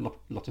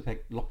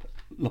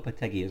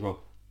Lopetegui as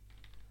well.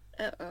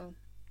 Uh-oh.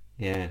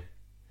 Yeah.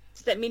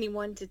 Does that mean he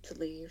wanted to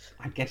leave?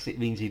 I guess it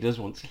means he does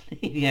want to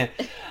leave, yeah.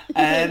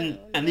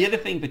 And the other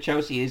thing for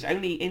Chelsea is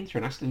only Inter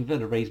and Aston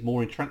Villa raised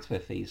more in transfer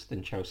fees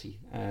than Chelsea,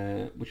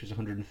 which was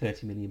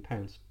 £130 million.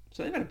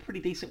 So they've had a pretty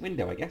decent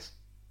window, I guess.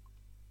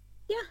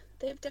 Yeah,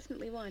 they've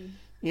definitely won.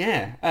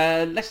 Yeah.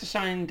 Leicester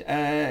signed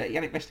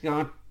Yannick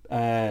Vestergaard,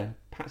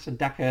 Patson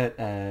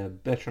Daka,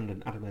 Bertrand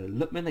and Adam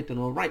Lutman. They've done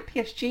all right.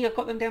 PSG, I've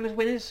got them down as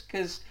winners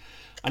because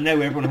I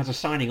know everyone has a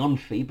signing on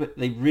fee, but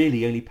they've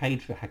really only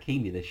paid for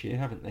Hakimi this year,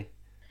 haven't they?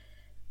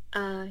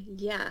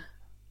 Yeah,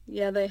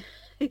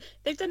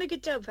 they've done a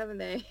good job, haven't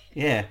they?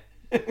 Yeah.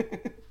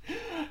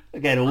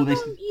 Again, all this.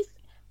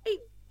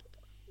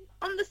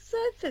 On the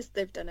surface,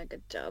 they've done a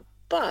good job,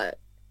 but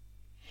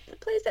the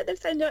players that they've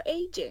signed are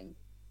aging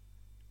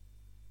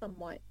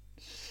somewhat.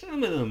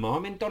 Some of them are.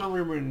 I mean,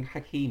 Donnarumma and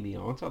Hakimi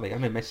aren't, are they? I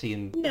know Messi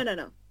and...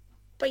 No.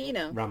 But, you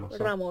know,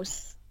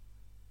 Ramos.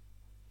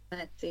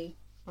 Messi.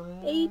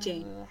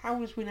 Aging. How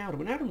was Wijnaldum?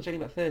 Wijnaldum's only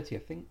about 30, I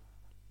think.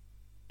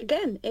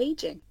 Again,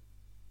 aging.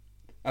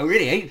 Oh,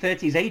 really?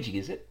 8:30 is aging,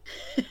 is it?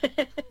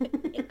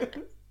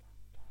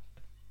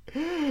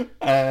 For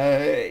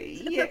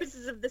the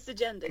purposes of this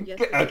agenda, yes.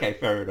 Okay,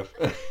 fair enough.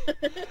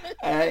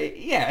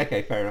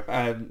 Okay, fair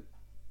enough.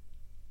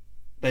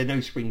 They're no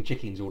spring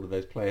chickens, all of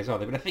those players, are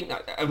they? But I think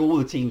that, of all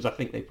the teams, I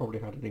think they probably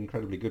had an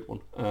incredibly good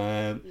one.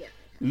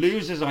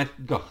 Losers,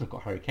 I've got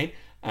Harry Kane,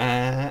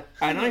 and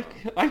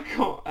I've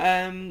got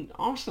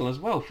Arsenal as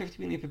well.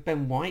 50 million for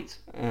Ben White,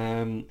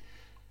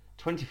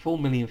 24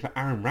 million for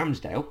Aaron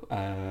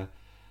Ramsdale.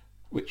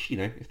 Which, you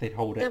know, if they'd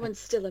hold it... That one's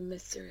still a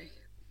mystery.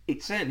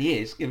 It certainly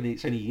is, given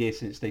it's only a year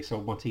since they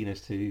sold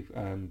Martinez to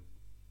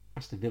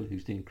Aston Villa,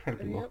 who's doing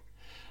incredibly well.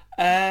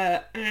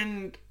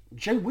 And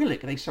Joe Willock,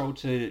 they sold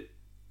to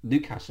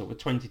Newcastle for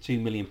 £22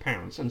 million.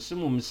 And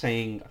someone was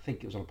saying, I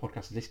think it was on a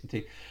podcast I listened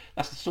to,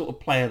 that's the sort of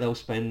player they'll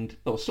spend,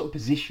 or sort of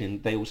position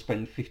they will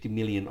spend 50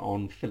 million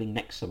on filling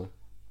next summer.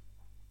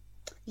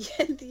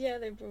 Yeah,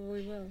 they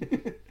probably will.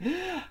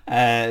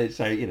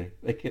 So, you know,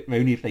 they could,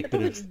 only if they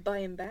could have... just buy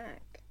him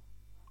back.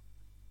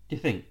 Do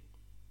you think?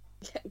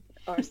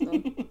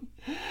 Arsenal.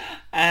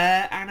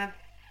 And I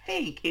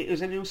think it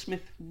was Emile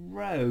Smith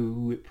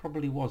Rowe, it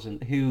probably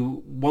wasn't,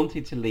 who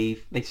wanted to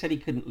leave. They said he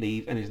couldn't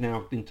leave and is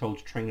now been told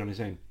to train on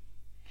his own.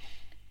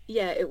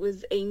 Yeah, it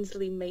was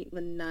Ainsley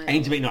Maitland-Niles.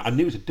 Ainsley Maitland-Niles. I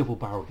knew it was a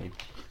double-barrel name.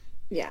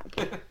 Yeah.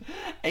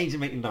 Ainsley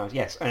Maitland-Niles,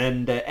 yes.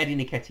 And Eddie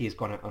Nketiah has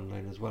gone out on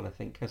loan as well, I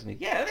think, hasn't he?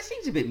 Yeah, that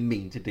seems a bit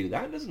mean to do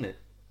that, doesn't it?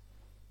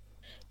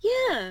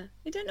 Yeah.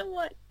 I don't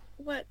know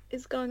what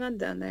is going on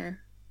down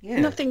there. Yeah.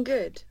 Nothing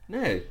good.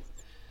 No.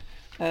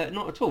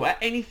 Not at all.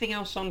 Anything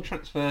else on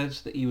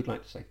transfers that you would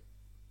like to say?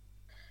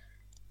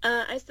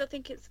 I still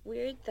think it's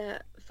weird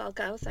that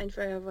Falcao signed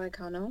for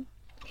Vallecano.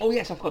 Oh,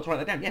 yes, I've got to write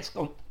that down. Yes,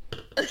 go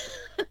on.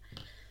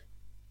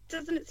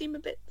 Doesn't it seem a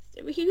bit...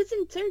 He was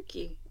in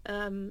Turkey,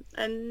 and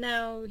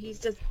now he's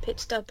just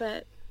pitched up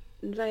at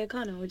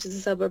Vallecano, which is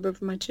a suburb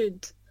of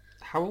Madrid.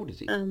 How old is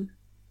he?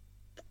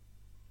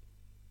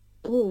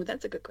 Oh,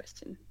 that's a good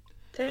question.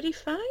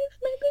 35,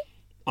 maybe?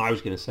 I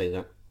was going to say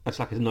that. That's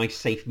like a nice,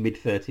 safe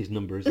mid-30s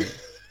number, isn't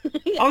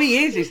it? Yeah. Oh,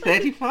 he is. He's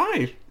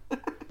 35.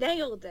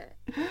 Nailed it.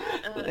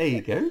 There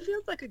you go. It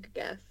feels like a good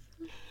guess.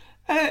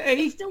 He...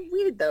 It's still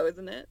weird, though,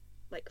 isn't it?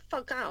 Like,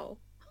 Falcao.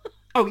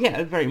 Oh,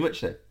 yeah, very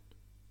much so.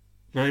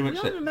 Very much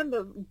You so. don't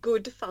remember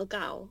good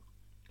Falcao.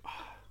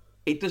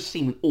 It does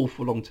seem an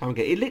awful long time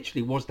ago. It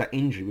literally was that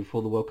injury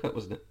before the World Cup,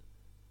 wasn't it?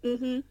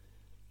 Mm-hmm.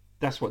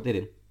 That's what did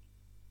him.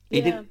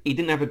 Yeah. He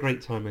didn't have a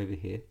great time over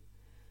here.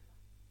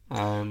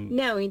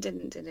 No, he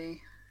didn't, did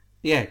he?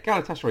 Yeah,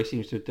 Galatasaray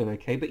seems to have done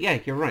okay, but yeah,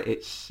 you're right.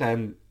 It's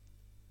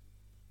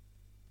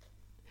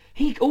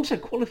he also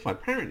qualified.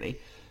 Apparently,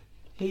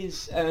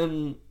 his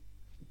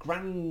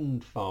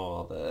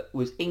grandfather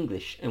was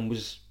English and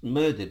was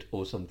murdered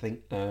or something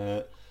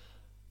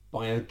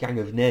by a gang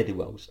of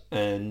ne'er-do-wells,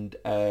 and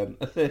a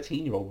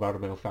 13-year-old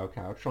Radamel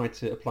Falcao tried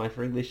to apply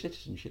for English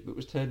citizenship, but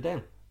was turned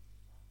down.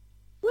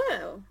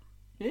 Wow.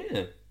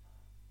 Yeah.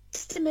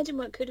 Just imagine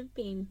what could have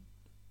been.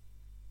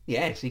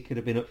 Yes, he could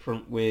have been up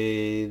front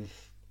with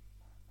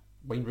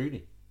Wayne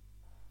Rooney.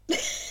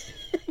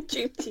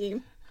 Dream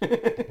team.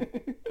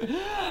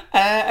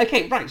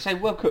 Okay, right, so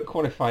World Cup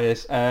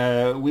qualifiers.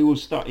 We will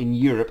start in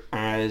Europe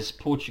as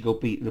Portugal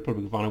beat the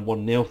Republic of Ireland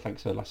 1-0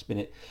 thanks to a last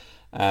minute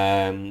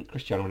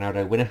Cristiano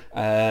Ronaldo winner.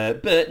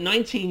 But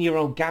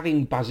 19-year-old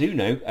Gavin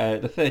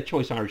Bazunu, the third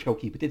choice Irish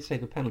goalkeeper, did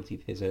save a penalty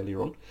of his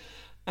earlier on.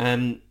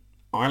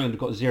 Ireland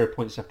got 0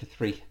 points after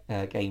 3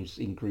 games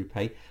in Group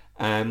A.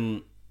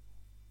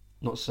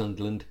 Not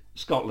Sunderland,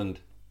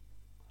 Scotland.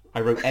 I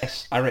wrote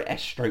S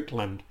stroke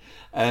land.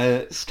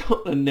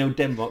 Scotland 0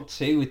 Denmark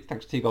 2 with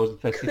thanks to 2 goals in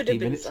the first Could 15 have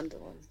been minutes.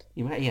 Sunderland.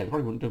 They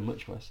probably wouldn't have done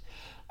much worse.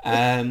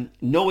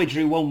 Norway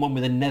drew 1-1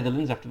 with the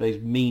Netherlands after those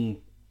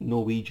mean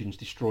Norwegians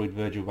destroyed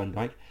Virgil van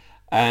Dijk.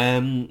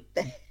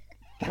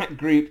 That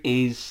group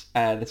is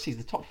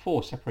the top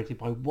 4 separated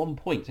by 1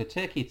 point. So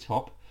Turkey are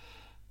top,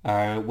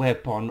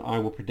 whereupon I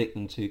will predict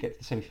them to get to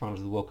the semi-finals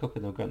of the World Cup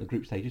and they'll go in the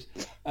group stages.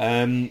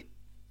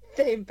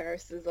 They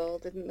embarrassed us all,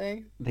 didn't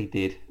they? They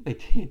did.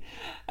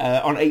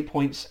 On 8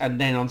 points, and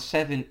then on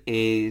 7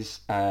 is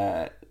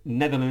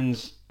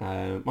Netherlands,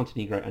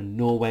 Montenegro, and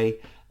Norway.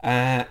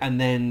 And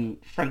then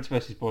France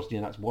versus Bosnia.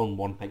 That's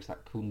 1-1. Thanks to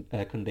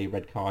that Koundé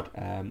red card.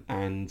 And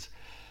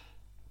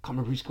I can't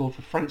remember who scored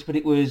for France, but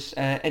it was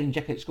Edin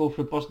Dzeko scored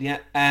for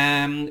Bosnia.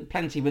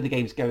 Plenty of other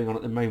games going on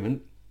at the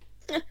moment.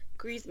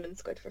 Griezmann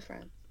scored for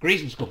France.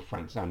 Griezmann scored for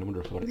France. I wonder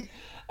if I got it.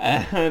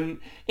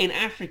 In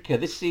Africa,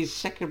 this is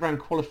second round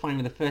qualifying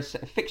with the first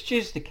set of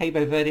fixtures. The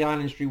Cabo Verde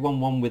Islands drew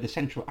 1-1 with the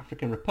Central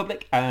African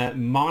Republic.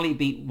 Mali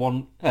beat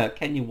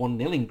Kenya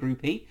 1-0 in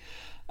Group E.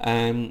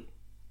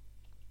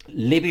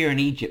 Libya and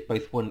Egypt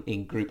both won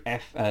in Group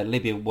F.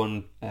 Libya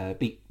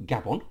beat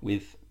Gabon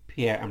with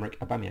Pierre-Emerick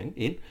Aubameyang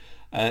in.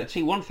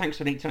 2-1 thanks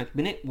to an 89th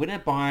minute winner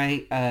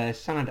by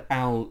Sanad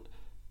Al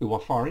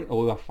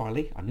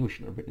Ouafali. I knew I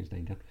shouldn't have written his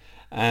name down.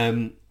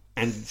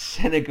 And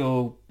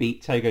Senegal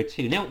beat Togo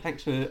 2-0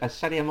 thanks to a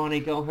Sadio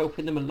Mane goal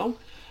helping them along.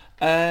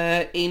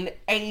 In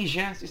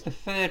Asia, it's the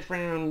third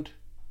round,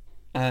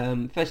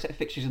 first set of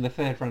fixtures in the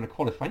third round of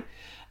qualifying.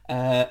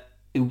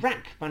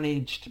 Iraq,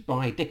 managed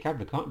by Dick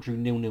Advocaat, drew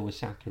 0-0 with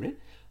South Korea.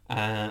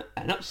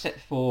 An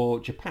upset for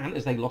Japan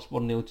as they lost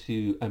 1-0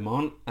 to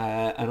Oman.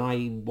 And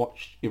I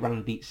watched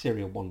Iran beat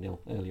Syria 1-0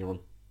 earlier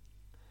on.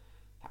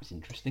 That was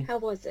interesting. How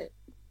was it?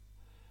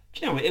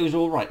 Do you know, it was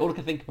all right. All I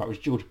could think about was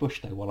George Bush,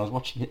 though, while I was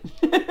watching it.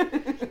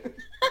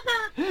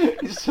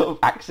 It's sort of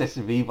access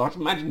of evil. I just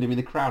imagined him in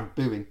the crowd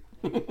booing.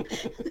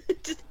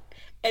 Just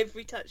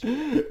every touch,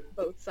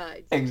 both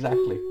sides.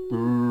 Exactly.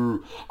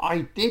 Brrr.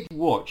 I did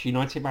watch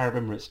United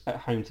Arab Emirates at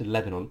home to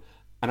Lebanon,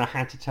 and I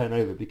had to turn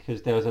over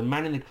because there was a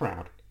man in the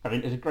crowd. I mean,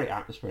 it was a great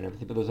atmosphere and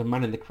everything, but there was a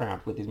man in the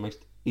crowd with his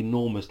most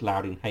enormous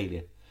loud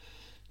inhaler.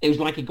 It was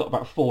like he got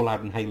about 4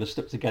 loud inhalers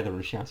stuck together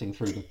and shouting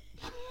through them.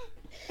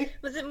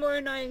 Was it more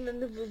annoying than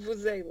the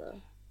Vuvuzela?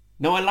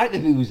 No, I like the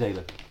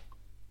Vuvuzela.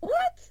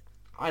 What?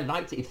 I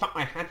liked it. In fact,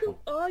 I had Who one.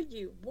 are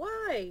you?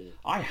 Why?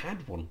 I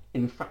had one.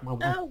 In fact, my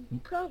wife... Oh,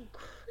 God,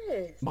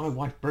 Chris. My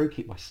wife broke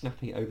it by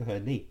snapping it over her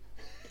knee.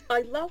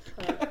 I love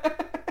her.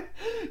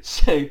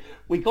 So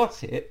we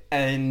got it,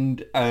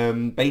 and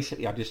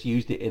basically I just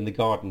used it in the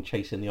garden,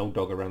 chasing the old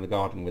dog around the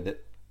garden with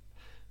it.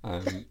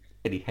 And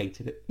he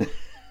hated it.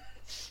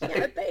 So,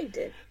 Yeah, I bet he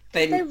did.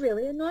 then, They're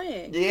really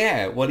annoying.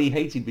 yeah, well, he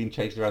hated being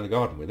chased around the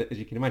garden with it, as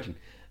you can imagine.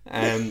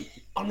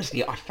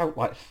 Honestly, I felt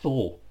like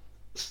Thor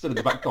stood in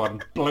the back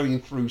garden blowing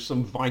through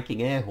some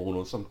Viking air horn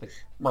or something.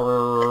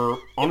 Brrr.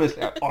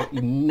 Honestly, I've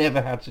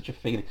never had such a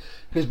feeling.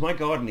 Because my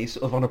garden is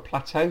sort of on a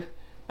plateau,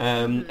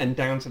 and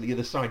down to the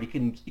other side, you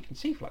can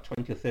see for like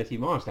 20 or 30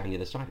 miles down the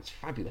other side. It's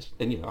fabulous.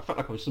 And, I felt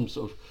like I was some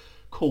sort of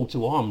call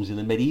to arms in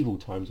the medieval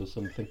times or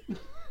something.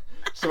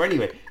 So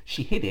anyway,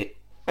 she hid it.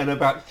 And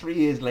about 3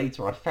 years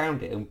later, I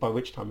found it, and by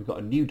which time we got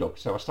a new dog.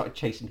 So I started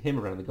chasing him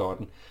around the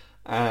garden,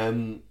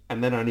 and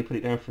then I only put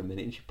it down for a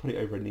minute, and she put it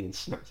over her knee and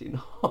snapped it in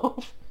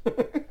half.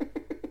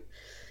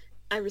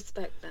 I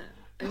respect that.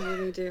 I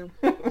really do.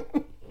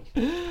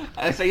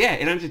 So yeah,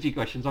 in answer to your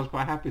questions, I was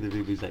quite happy with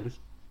the Vuvuzelas.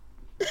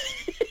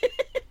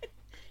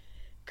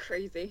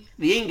 Crazy.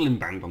 The England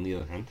band, on the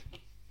other hand,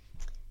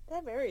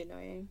 They're very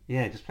annoying.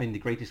 yeah, just playing The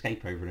Great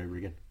Escape over and over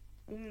again.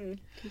 Can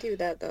do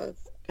that though.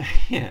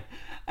 Yeah.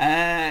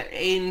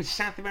 In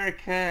South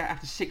America,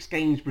 after 6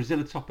 games,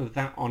 Brazil are top of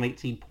that on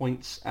 18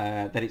 points.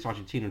 Then it's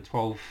Argentina on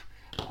 12.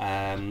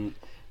 And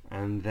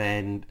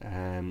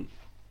then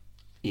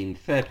in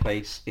third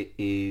place, it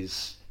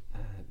is...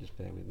 just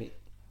bear with me.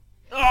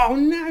 Oh,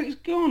 no, it's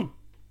gone.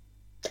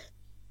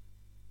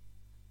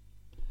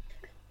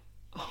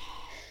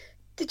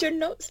 Did your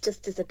notes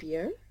just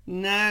disappear?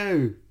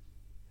 No.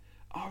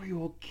 Are you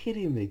all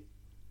kidding me?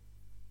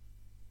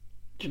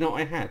 Do you know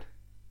what I had?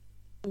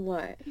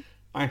 What?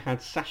 I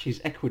had Sashi's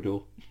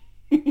Ecuador.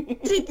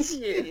 Did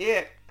you?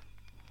 Yeah.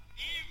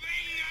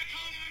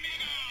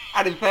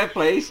 And in third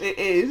place, it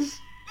is...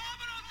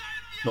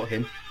 Not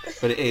him,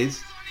 but it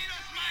is...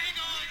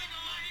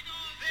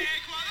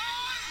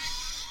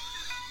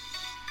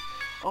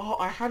 Oh,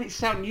 I had it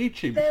sound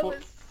YouTube There before...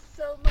 was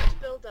so much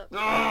build-up.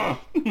 Oh!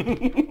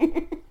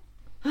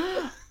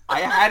 I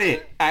had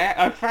it.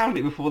 I found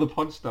it before the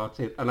pod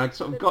started, and I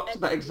sort of got to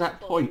that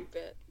exact point.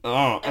 Bit.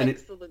 Oh, and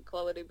Excellent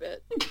quality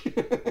bit.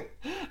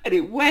 and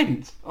it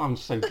went. Oh, I'm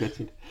so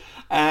gutted.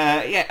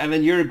 Yeah, and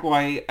then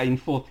Uruguay in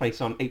fourth place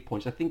on 8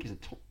 points. I think is a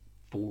top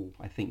 4.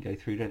 I think go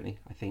through, don't they?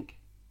 I think.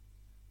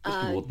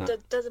 Just more than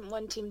that. Doesn't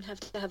one team have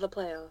to have a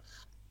playoff?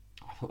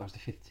 Oh, I thought that was the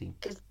 5th team.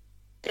 Because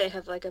they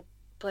have like a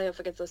playoff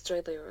against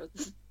Australia or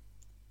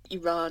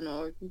Iran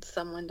or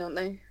someone, don't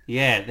they?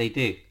 Yeah, they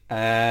do.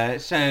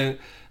 So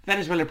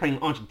Venezuela playing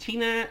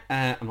Argentina.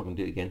 I'm not going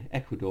to do it again.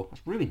 Ecuador.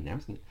 That's ruined now,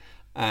 isn't it?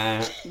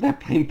 They're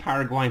playing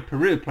Paraguay and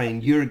Peru,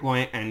 playing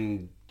Uruguay,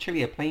 and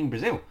Chile are playing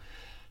Brazil.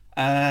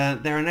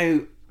 There are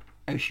no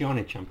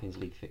Oceania Champions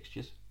League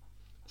fixtures,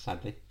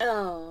 sadly.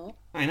 Oh.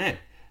 I know.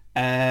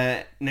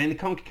 Now in the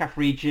CONCACAF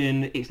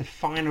region, it's the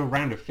final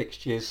round of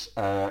fixtures,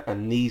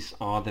 and these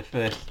are the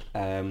first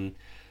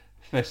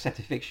set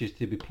of fixtures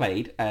to be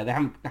played. They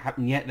haven't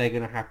happened yet. They're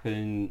going to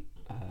happen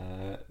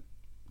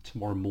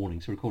tomorrow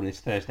morning. So we're recording this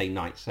Thursday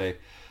night. So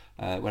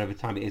whatever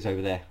time it is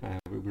over there,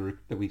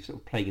 we're sort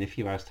of playing in a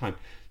few hours' time.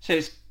 So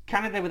it's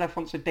Canada with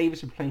Alfonso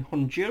Davis playing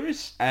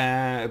Honduras,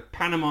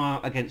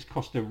 Panama against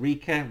Costa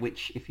Rica,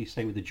 which, if you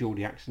say with a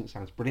Geordie accent,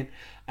 sounds brilliant.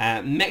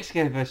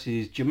 Mexico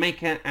versus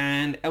Jamaica,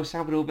 and El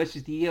Salvador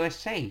versus the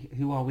USA,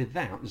 who are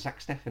without Zach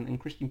Steffen and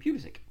Christian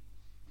Pulisic.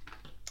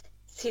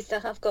 Does he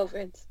still have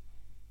COVID?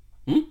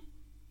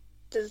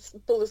 Does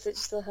Pulisic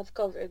still have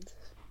COVID?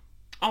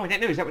 Oh, I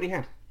don't know. Is that what he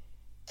had?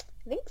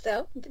 I think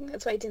so. I think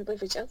that's why he didn't play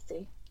for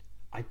Chelsea.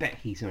 I bet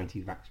he's an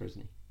anti-vaxxer,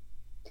 isn't he?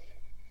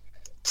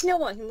 Do you know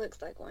what? He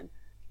looks like one.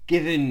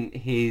 Given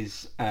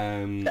his...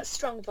 Got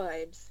strong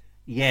vibes.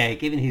 Yeah,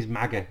 given his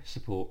MAGA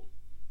support.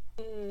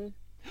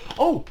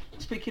 Oh,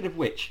 speaking of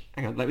which,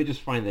 hang on, let me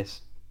just find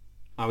this.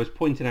 I was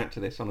pointed out to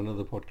this on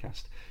another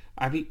podcast.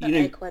 Have you know...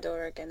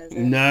 Ecuador again, is it?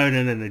 No.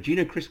 Do you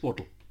know Chris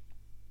Waddle?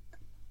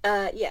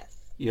 Yes.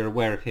 You're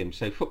aware of him.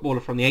 So footballer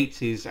from the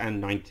 80s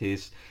and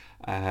 90s,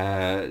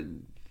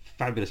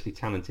 fabulously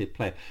talented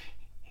player.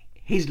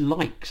 His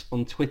likes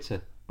on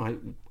Twitter,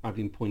 I've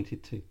been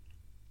pointed to,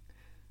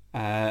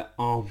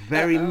 are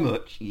very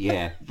much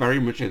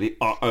of the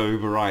uh-oh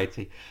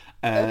variety.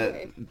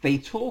 Okay. They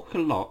talk a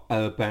lot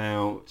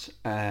about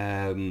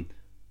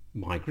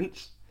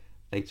migrants.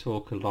 They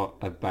talk a lot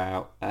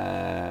about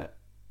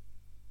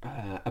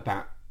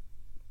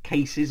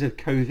cases of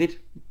COVID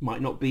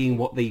might not being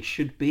what they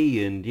should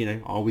be, and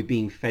are we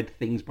being fed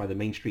things by the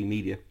mainstream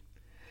media?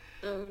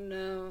 Oh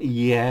no.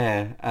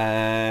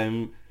 Yeah.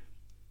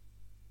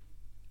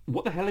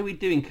 What the hell are we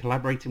doing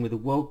collaborating with a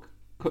World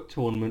Cup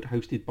tournament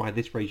hosted by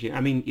this regime? I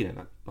mean,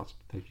 I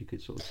suppose you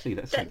could sort of see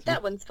that sentiment.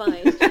 That one's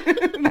fine.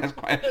 That's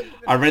quite.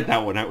 I read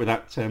that one out with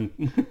that.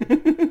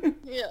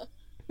 Yeah.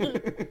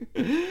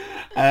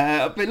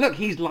 But look,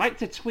 he's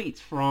liked a tweet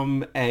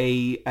from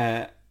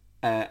an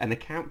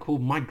account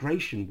called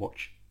Migration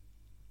Watch.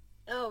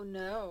 Oh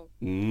no.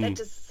 That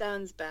just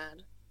sounds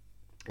bad.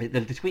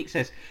 The tweet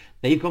says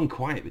they've gone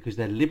quiet because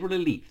their liberal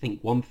elite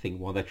think one thing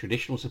while their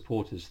traditional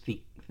supporters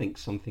think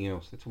something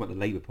else. They're talking about the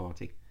Labour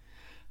Party.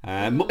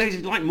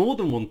 There's like more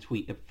than one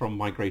tweet from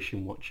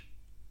Migration Watch.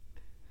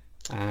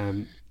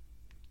 Oh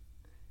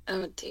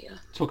dear.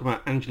 Talk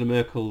about Angela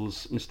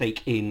Merkel's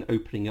mistake in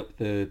opening up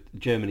the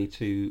Germany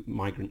to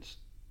migrants.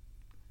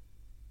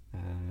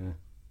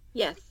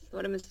 Yes,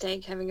 what a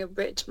mistake having a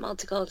rich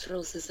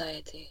multicultural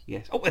society.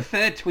 Yes. Oh, a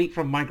third tweet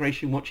from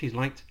Migration Watch he's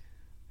liked.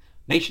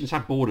 Nations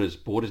have borders.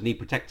 Borders need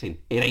protecting.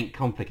 It ain't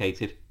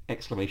complicated! !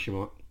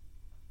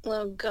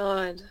 Oh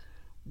God.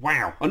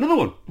 Wow, another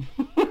one.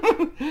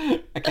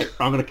 Okay,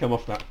 I'm going to come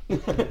off that.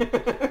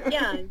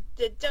 Yeah,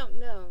 don't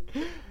know.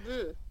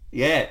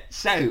 Yeah,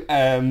 so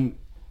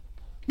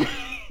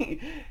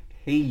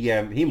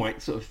he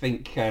might sort of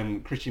think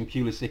Christian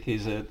Pulisic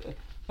is a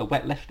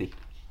wet lefty.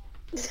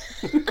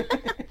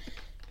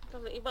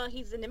 Well,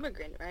 he's an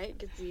immigrant, right?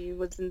 Because he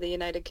was in the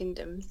United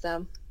Kingdom,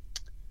 so...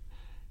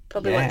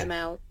 Probably wants him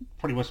out.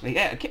 Probably wants me.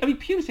 Yeah, I mean,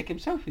 Pulisic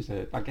himself is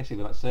I guess with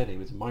that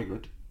surname, is a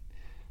migrant.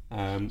 You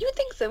would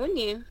think so, wouldn't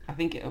you? I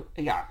think, I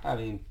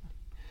mean,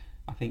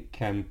 I think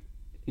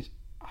it's.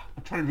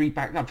 I'm trying to read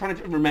back. I'm trying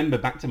to remember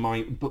back to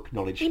my book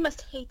knowledge. He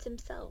must hate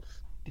himself.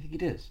 Do you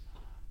think he does?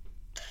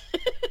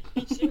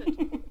 He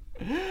should.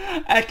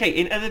 Okay,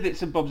 in other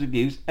bits and bobs of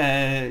news,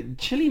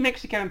 Chile,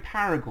 Mexico and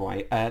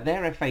Paraguay,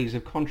 their FAs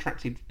have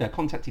contacted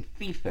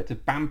FIFA to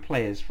ban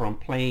players from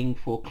playing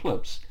for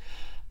clubs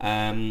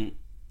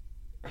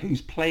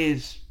whose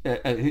players,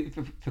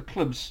 for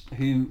clubs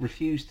who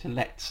refuse to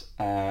let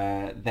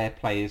their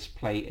players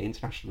play at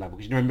international level.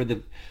 Because you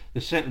remember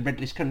the certain red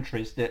list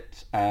countries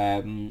that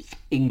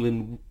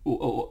England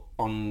or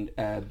on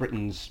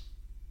Britain's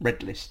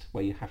red list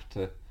where you have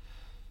to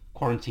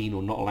quarantine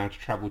or not allowed to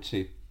travel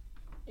to.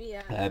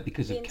 Yeah,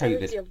 because of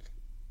COVID.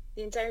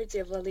 The entirety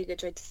of La Liga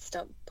tried to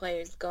stop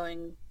players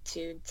going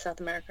to South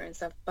America and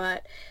stuff,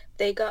 but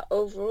they got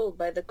overruled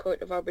by the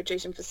Court of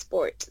Arbitration for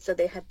Sport, so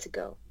they had to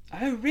go.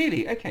 Oh,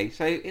 really? Okay,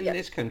 so in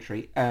this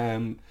country,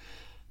 Ben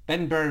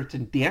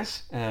Brereton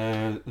Diaz,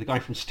 the guy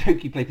from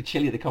Stoke who played for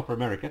Chile at the Copa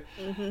America,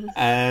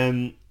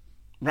 Raul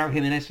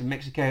Jimenez from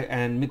Mexico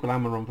and Miguel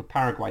Almiron for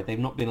Paraguay, they've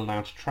not been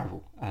allowed to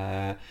travel.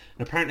 And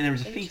apparently there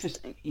is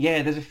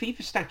a there's a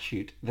FIFA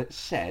statute that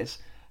says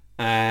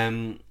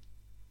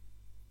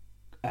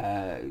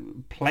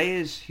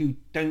players who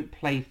don't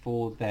play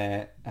for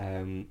their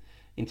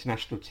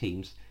international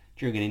teams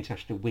during an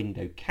international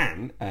window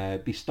can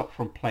be stopped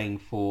from playing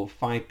for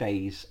 5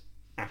 days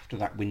after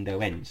that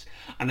window ends.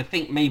 And I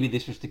think maybe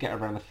this was to get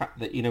around the fact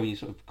that, you know, you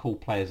sort of call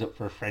players up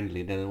for a friendly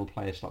and then all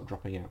players start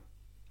dropping out.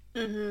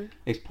 Mm-hmm.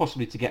 It's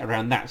possibly to get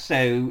around that.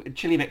 So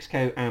Chile,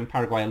 Mexico and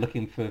Paraguay are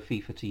looking for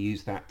FIFA to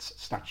use that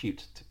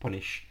statute to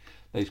punish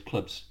those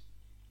clubs.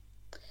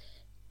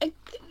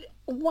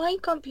 Why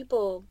can't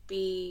people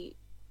be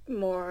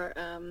more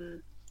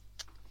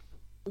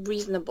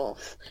reasonable?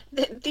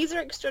 These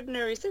are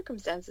extraordinary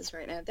circumstances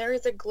right now. There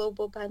is a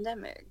global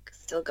pandemic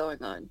still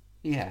going on.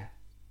 Yeah.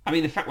 I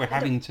mean, the fact we're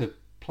having to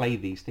play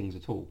these things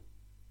at all.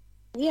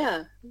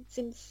 Yeah, it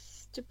seems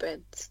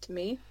stupid to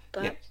me,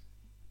 but... Yeah.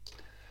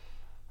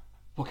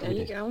 What can we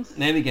do? Go.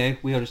 There we go.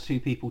 We are just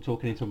two people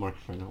talking into a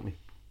microphone, aren't we?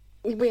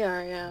 We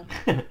are, yeah.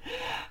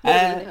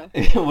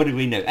 What do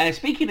we know?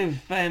 Speaking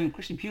of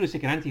Christian Pulisic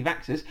and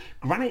anti-vaxxers,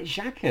 Granit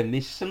Xhaka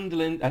missed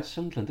Sunderland's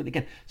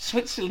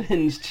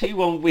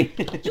 2-1 win.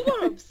 You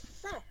are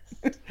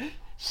obsessed.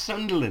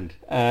 Sunderland.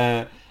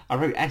 I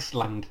wrote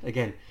S-land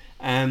again.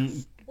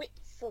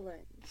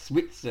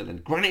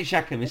 Switzerland. Granit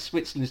Xhaka missed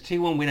Switzerland's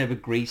 2-1 win over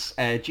Greece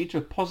due to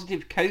a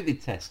positive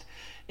COVID test.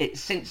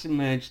 It's since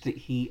emerged that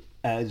he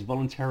has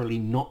voluntarily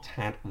not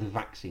had the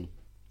vaccine.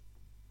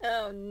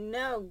 Oh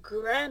no,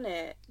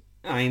 Granit.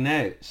 I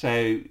know.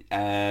 So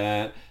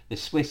the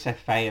Swiss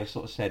FA have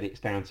sort of said it's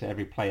down to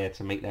every player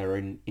to make their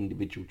own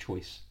individual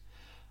choice.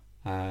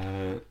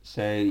 So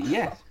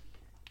yeah.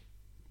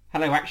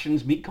 Hello,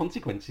 actions meet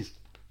consequences.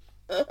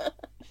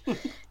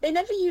 They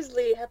never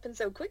usually happen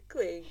so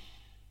quickly.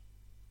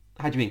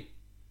 How do you mean?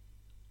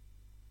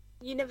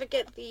 You never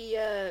get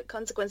the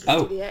consequences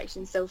to the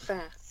action so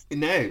fast.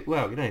 No,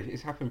 well, you know,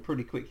 it's happened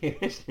pretty quick here,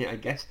 isn't it, I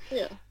guess?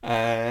 Yeah.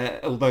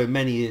 Although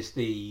many is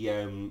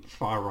the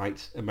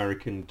far-right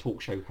American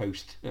talk show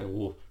host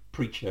or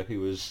preacher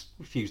who has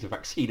refused the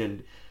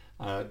vaccine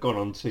and gone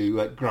on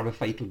to grab a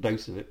fatal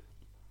dose of it.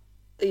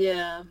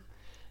 Yeah.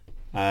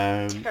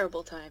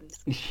 Terrible times.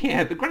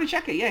 Yeah, but Granit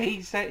Xhaka, yeah,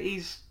 he's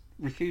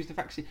refused the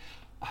vaccine.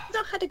 He's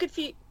not had a good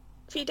few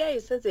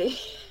days, has he?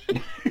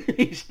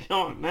 He's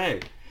not, no.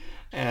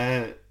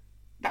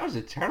 That was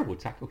a terrible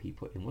tackle he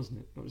put in,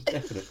 wasn't it? It was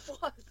definite. It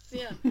was,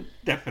 yeah.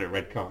 Definite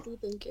red card. What was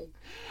he thinking?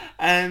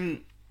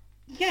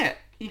 Yeah.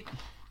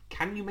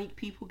 Can you make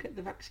people get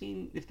the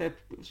vaccine if they're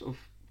sort of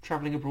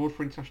travelling abroad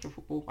for international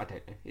football? I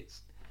don't know.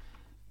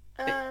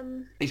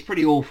 It's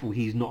pretty awful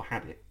he's not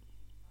had it.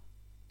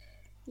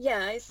 Yeah,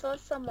 I saw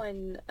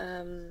someone...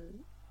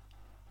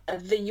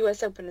 the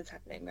US Open is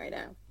happening right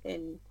now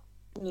in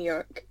New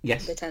York.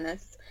 Yes. The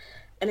tennis.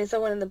 And I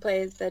saw one of the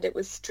players said it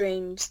was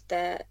strange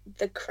that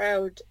the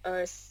crowd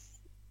are,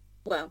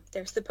 well,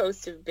 they're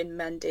supposed to have been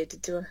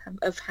mandated to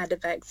have had a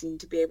vaccine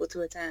to be able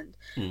to attend,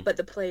 but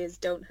the players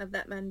don't have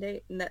that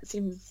mandate, and that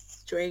seems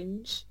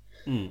strange.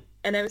 And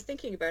I was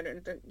thinking about it, and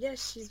I thought,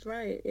 yes, she's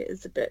right. It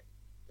is a bit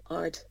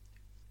odd.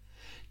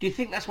 Do you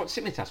think that's what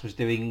Tsimikas was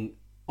doing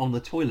on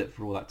the toilet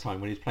for all that time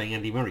when he was playing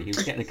Andy Murray? He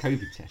was getting a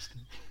COVID test.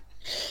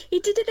 He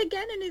did it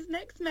again in his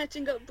next match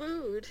and got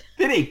booed.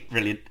 Did he?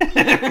 Brilliant.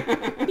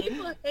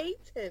 People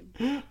hate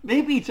him.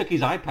 Maybe he took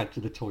his iPad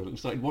to the toilet and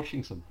started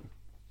watching something.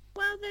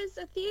 Well, there's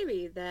a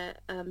theory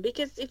that,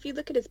 because if you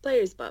look at his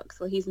player's box,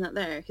 well, he's not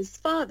there. His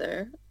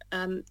father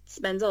and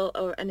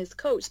his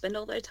coach spend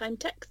all their time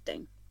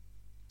texting.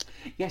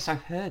 Yes,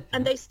 I've heard that.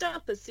 And they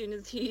stop as soon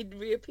as he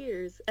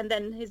reappears, and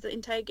then his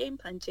entire game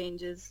plan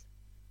changes.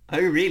 Oh,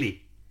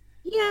 really?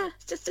 Yeah,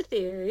 it's just a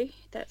theory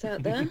that's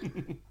out there.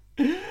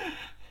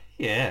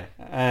 Yeah,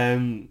 I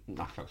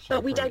felt sorry.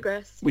 But we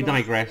digress. We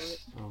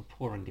digress. Oh,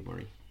 poor Andy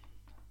Murray.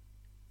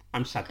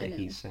 I'm sad that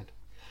he's sad.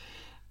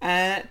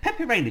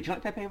 Pepe Reina. Do you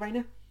like Pepe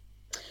Reina?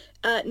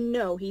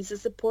 No, he's a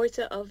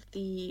supporter of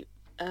the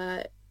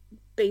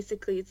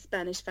basically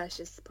Spanish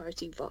fascist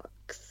party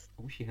Vox.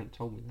 I wish you hadn't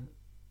told me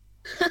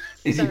that.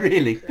 Is he Sorry,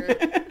 really? Chris.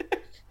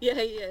 Yeah,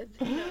 he is.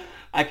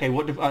 Okay,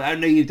 I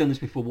know you've done this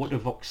before. What do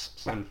Vox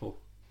stand for?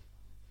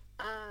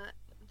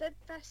 They're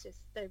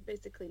fascists. They're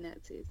basically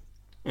Nazis.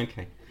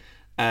 Okay.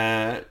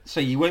 So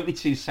you won't be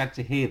too sad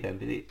to hear then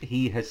that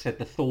he has said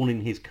the thorn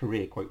in his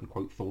career, quote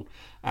unquote thorn,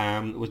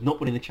 was not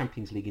winning the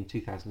Champions League in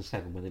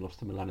 2007 when they lost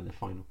to Milan in the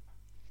final.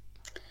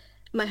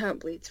 My heart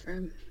bleeds for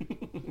him.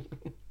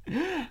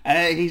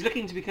 He's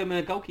looking to become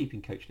a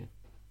goalkeeping coach now.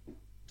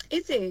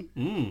 Is he?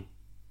 Mm.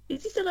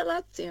 Is he still at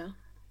Lazio?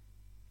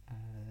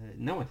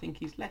 No, I think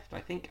he's left.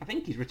 I think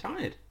he's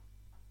retired.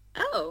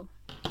 Oh.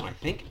 I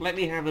think. Let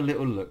me have a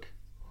little look.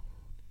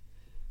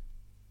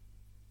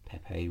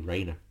 Pepe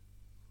Reina.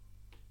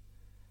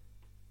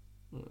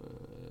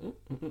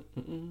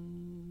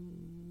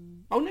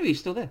 Oh no, he's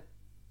still there.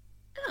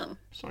 Oh.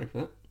 Sorry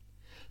for that.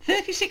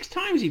 36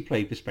 times he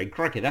played for Spain.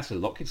 Crikey, that's a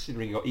lot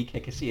considering you got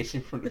Iker Casillas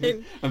in front of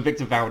him and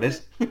Victor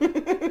Valdez.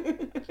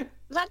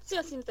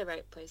 Lazio seems the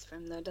right place for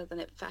him though, doesn't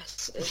it?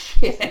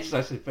 Fascist. Yes,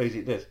 I suppose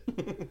it does.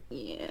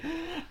 Yeah.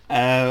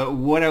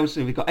 What else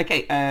have we got?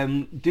 Okay,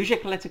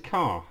 Dujek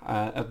Letakar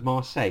of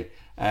Marseille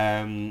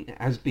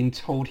has been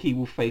told he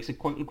will face a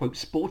quote-unquote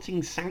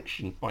sporting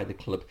sanction by the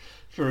club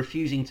for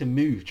refusing to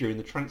move during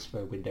the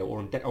transfer window,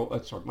 or it might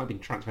have been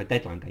transfer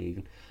deadline day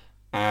even,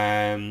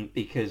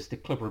 because the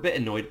club were a bit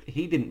annoyed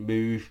he didn't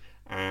move,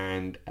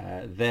 and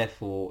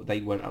therefore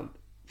they weren't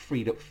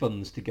freed up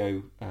funds to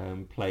go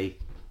play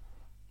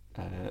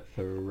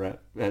to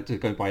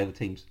go buy other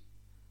teams.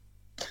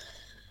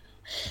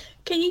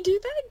 Can you do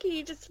that? Can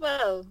you just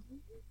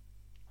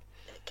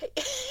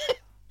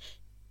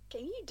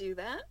Can you do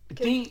that?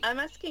 'Cause I'm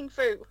asking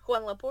for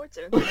Juan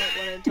Laporta, who might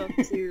want to talk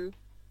to,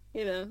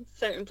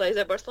 certain players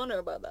at Barcelona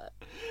about that.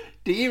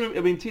 Do you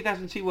remember,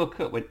 2002 World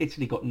Cup when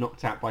Italy got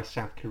knocked out by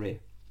South Korea?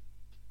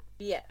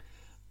 Yeah.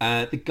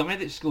 The guy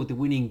that scored the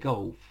winning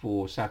goal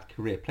for South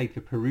Korea played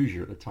for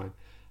Perugia at the time,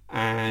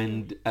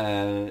 and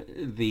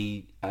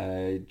the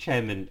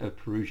chairman of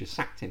Perugia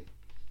sacked him.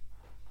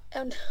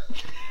 Oh no.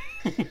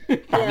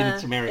 Yeah,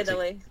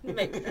 Italy.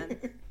 Makes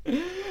sense.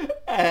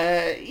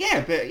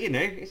 Yeah,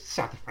 but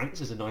South of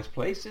France is a nice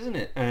place, isn't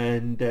it?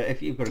 And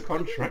if you've got a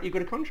contract, you've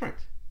got a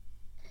contract.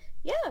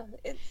 Yeah,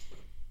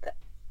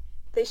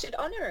 they should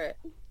honour it.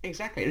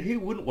 Exactly. And who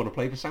wouldn't want to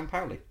play for San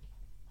Pauli?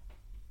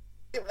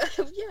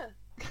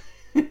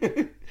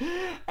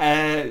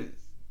 Yeah.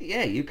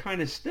 Yeah, you're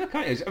kind of stuck,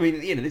 aren't you? I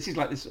mean, this is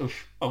like this sort of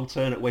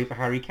alternate way for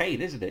Harry Kane,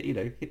 isn't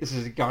it? This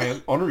is a guy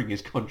honouring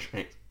his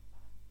contract.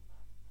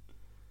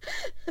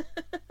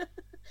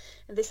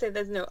 And they say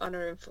there's no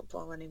honour in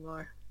football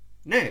anymore.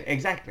 No,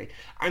 exactly.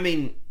 I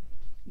mean,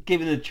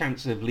 given the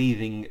chance of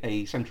leaving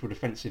a central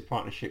defensive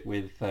partnership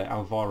with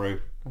Alvaro,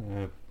 I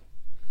can't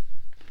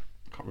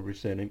remember his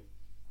surname.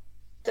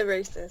 The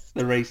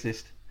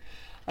racist.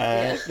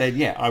 Then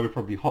yeah, I would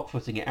probably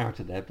hot-footing it out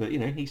of there, but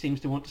he seems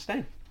to want to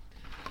stay.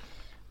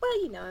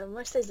 Well,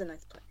 Marseille's a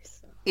nice place.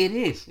 So. It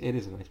is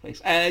a nice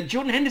place.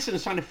 Jordan Henderson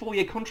has signed a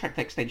 4-year contract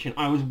extension.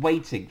 I was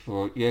waiting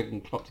for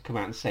Jurgen Klopp to come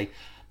out and say,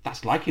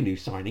 that's like a new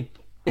signing.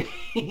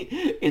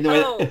 In the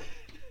way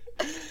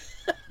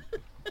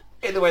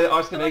in the way that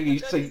Arsene Wenger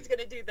used to say... He's going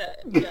to do that.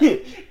 Yeah,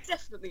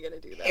 definitely going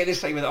to do that. In the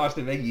same way that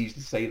Arsene Wenger used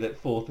to say that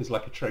fourth is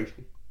like a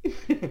trophy.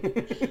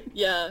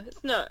 Yeah,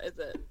 it's not, is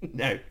it?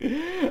 No.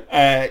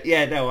 I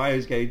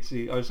was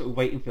sort of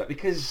waiting for that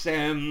because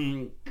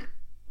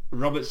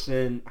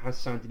Robertson has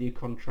signed a new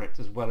contract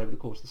as well over the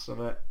course of the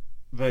summer.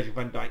 Virgil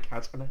van Dijk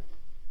has, and I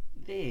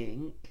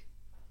think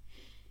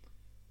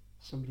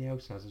somebody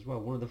else has as well.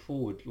 One of the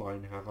forward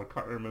line have. I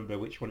can't remember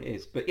which one it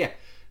is. But yeah,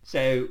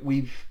 so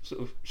we've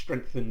sort of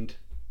strengthened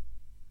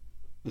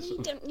the You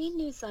don't need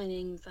new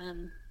signings,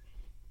 then.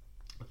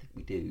 I think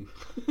we do.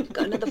 We've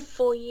got another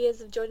 4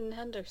 years of Jordan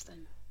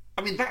Henderson.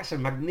 I mean, that's a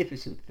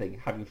magnificent thing,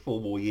 having 4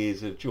 more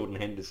years of Jordan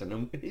Henderson.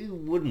 And who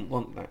wouldn't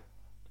want that?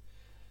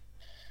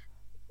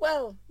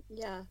 Well,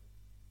 yeah.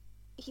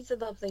 He's a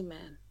lovely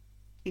man.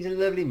 He's a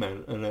lovely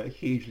man and a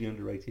hugely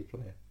underrated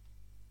player.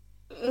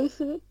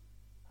 Mm-hmm.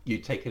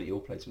 You'd take it at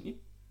your place, wouldn't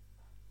you?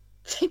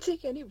 I'd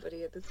take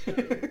anybody at this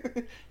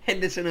point.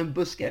 Henderson and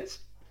Busquets.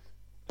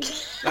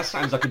 That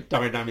sounds like a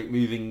dynamic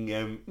moving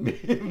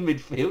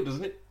midfield,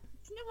 doesn't it?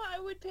 You know what? I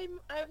would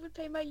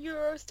pay my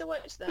euros to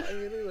watch that. I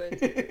really would.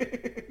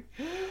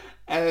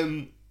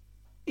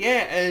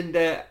 Yeah, and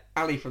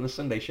Ali from the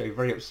Sunday Show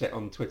very upset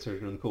on Twitter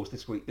and of course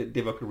this week that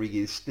Divock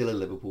Origi is still a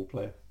Liverpool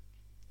player.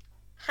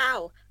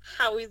 How?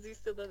 How is he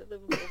still a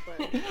Liverpool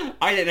player?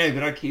 I don't know,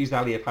 but I accused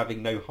Ali of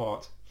having no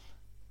heart.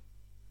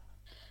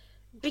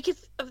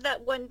 Because of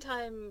that one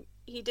time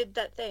he did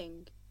that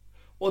thing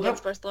Well,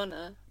 against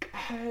Barcelona.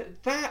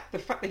 The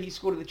fact that he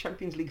scored in the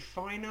Champions League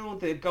final,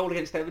 the goal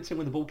against Everton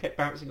when the ball kept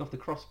bouncing off the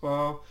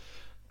crossbar.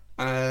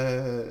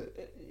 Name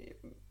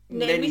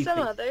me some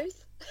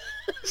others.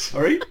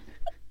 Sorry?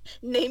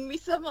 Name me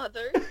some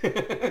others.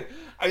 I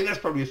mean, that's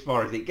probably as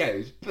far as it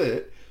goes,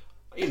 but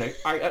You know,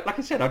 like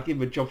I said, I'd give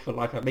him a job for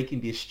life, like making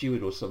be a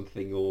steward or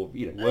something, or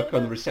work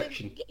on the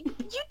reception. You'd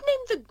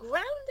name the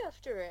ground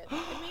after it.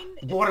 I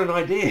mean, What an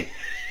idea!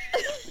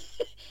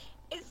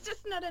 it's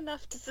just not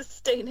enough to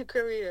sustain a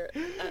career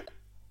at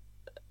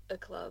a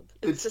club.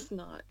 It's just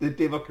not. The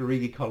Divock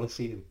Origi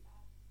Coliseum.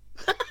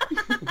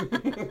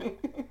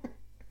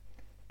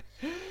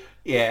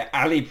 Yeah,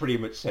 Ali pretty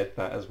much said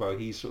that as well.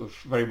 He's sort of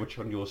very much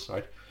on your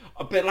side.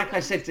 But like I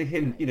said to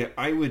him,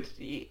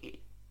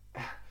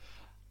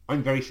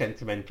 I'm very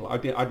sentimental.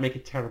 I'd make a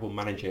terrible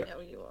manager. I know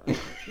you are.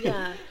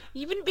 Yeah,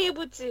 you wouldn't be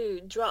able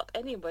to drop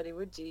anybody,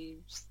 would you?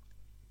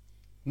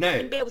 No. You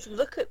wouldn't be able to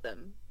look at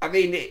them. I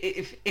mean,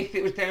 if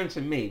it was down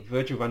to me,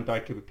 Virgil van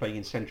Dijk could be playing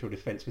in central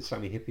defence with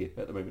Sami Hyypiä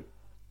at the moment.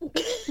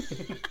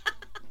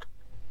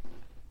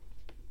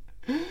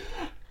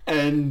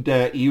 And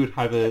you would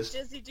have a...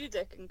 Jerzy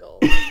Dudek in goal.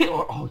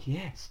 Oh,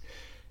 yes.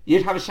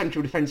 You'd have a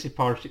central defensive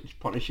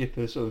partnership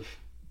of sort of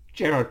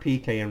Gerard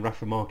Piqué and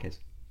Rafa Marquez.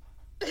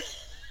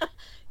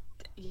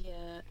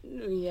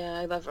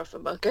 Yeah, I love Rafa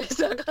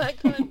Marquez. I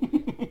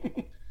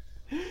can't.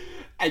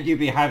 And you'd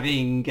be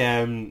having...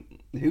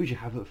 who would you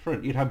have up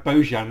front? You'd have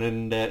Bojan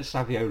and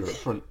Saviola up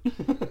front.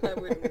 I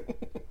wouldn't.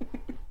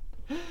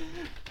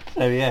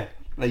 So, yeah.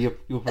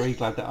 You're very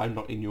glad that I'm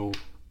not in your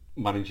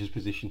manager's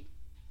position.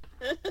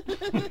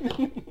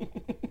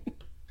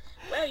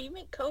 Wow, you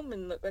make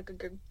Coleman look like a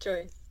good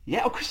choice.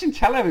 Yeah, Christian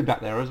Tello will be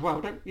back there as well.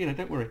 Don't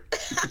worry.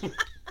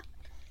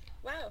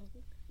 Wow,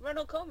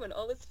 Ronald Koeman,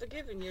 all is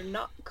forgiven. You're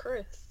not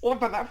Chris. What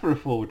about that for a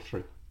forward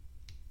through?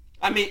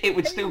 I mean, it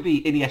would still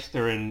be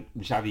Iniesta and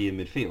Xavi in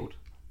midfield.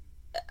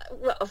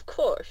 Well, of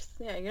course.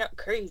 Yeah, you're not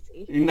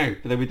crazy. No,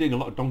 but they were doing a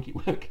lot of donkey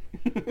work.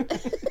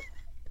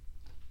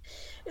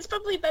 It's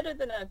probably better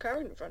than our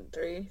current front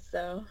three,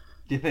 so...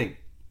 Do you think?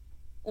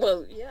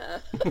 Well, yeah.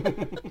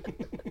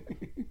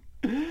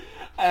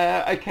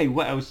 Okay,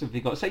 what else have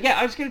we got? So, yeah,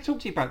 I was going to talk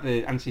to you about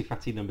the Ansu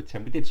Fati number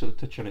 10. We did sort of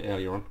touch on it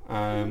earlier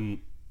on.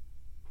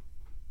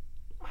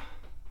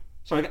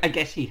 So I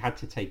guess he had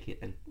to take it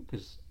then,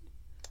 because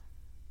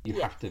you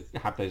have to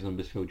have those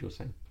numbers filled, you're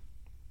saying?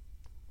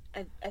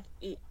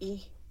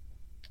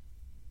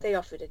 They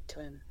offered it to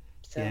him,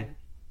 so... Yeah.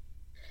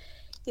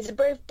 He's a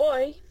brave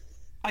boy.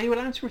 Are you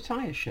allowed to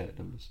retire shirt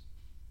numbers?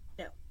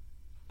 No.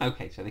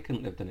 Okay, so they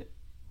couldn't have done it.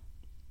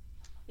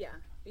 Yeah,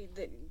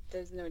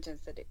 there's no chance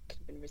that it could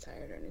have been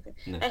retired or anything.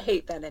 No. I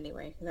hate that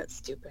anyway. That's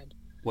stupid.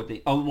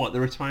 The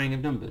retiring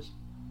of numbers?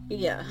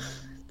 Yeah.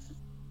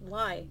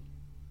 Why?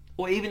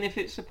 Or even if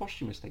it's a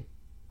posthumous thing?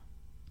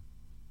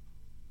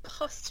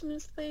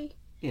 Posthumously?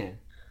 Yeah.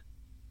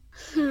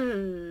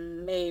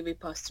 Maybe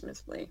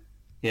posthumously.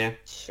 Yeah?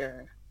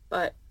 Sure.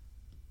 But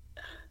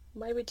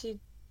why would you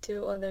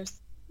do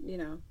others,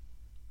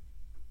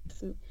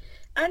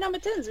 Our number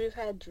 10s, we've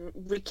had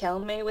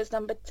Riquelme was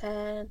number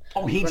 10.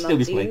 Oh, he'd still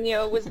be playing.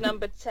 Ronaldinho was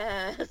number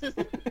 10.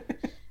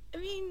 I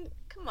mean,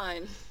 come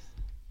on.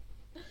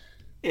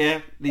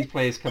 Yeah, these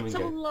players come and go.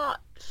 It's a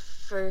lot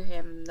for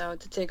him, though,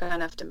 to take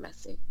on after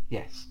Messi.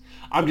 Yes.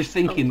 I'm just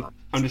thinking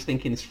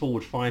it's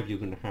forward five you're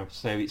going to have.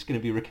 So it's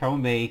going to be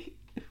Riquelme,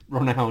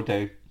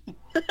 Ronaldo,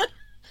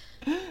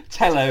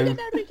 Tello. Did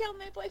that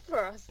Riquelme play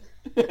for us?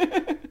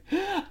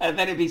 And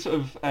then it'd be sort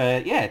of,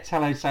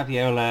 Tello,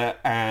 Saviola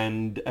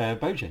and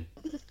Bojan.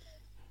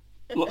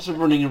 Lots of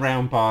running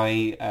around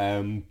by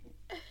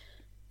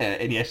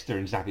Iniesta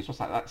and Xavi. So what's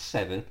that? That's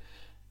 7.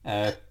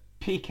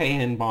 Piqué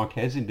and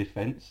Marquez in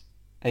defence.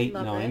 8,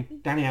 Love 9.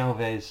 it. Dani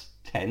Alves,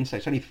 10. So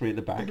it's only 3 at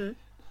the back.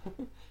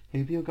 Mm-hmm.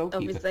 Who'd be your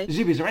goalkeeper? Obviously.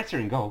 Zubizarreta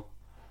in goal.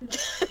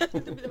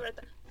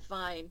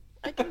 Fine.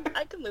 I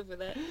can live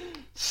with it.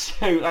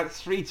 So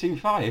that's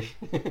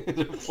 3-2-5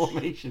 the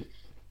formation.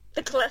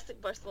 The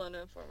classic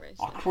Barcelona formation.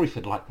 Oh, Cruyff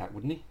would like that,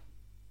 wouldn't he?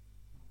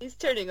 He's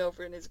turning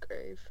over in his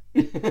grave.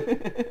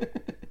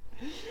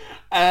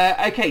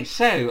 Okay,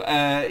 so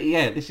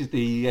this is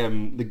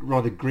the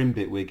rather grim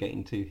bit we're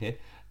getting to here.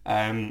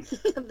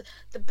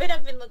 The bit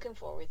I've been looking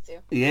forward to.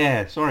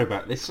 Yeah, sorry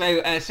about this. So,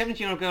 a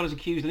 17-year-old girl has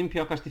accused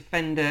Olympiacos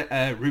defender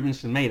Ruben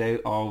Semedo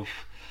of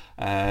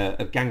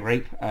gang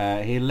rape.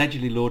 He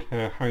allegedly lured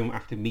her home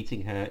after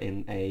meeting her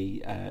in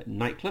a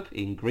nightclub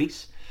in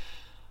Greece.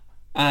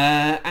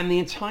 And the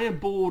entire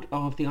board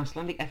of the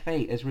Icelandic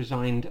FA has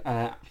resigned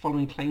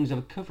following claims of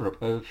a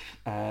cover-up of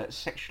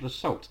sexual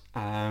assault.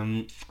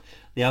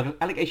 The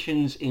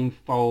allegations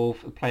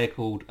involve a player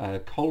called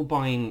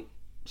Kolbeinn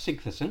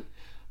Sigthason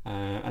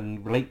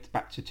and relate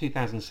back to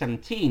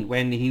 2017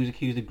 when he was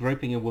accused of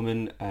groping a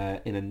woman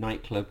in a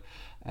nightclub.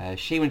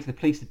 She went to the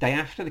police the day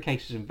after. The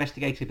case was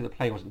investigated, but the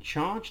player wasn't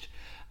charged.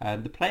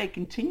 The player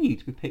continued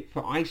to be picked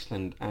for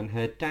Iceland, and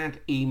her dad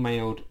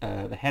emailed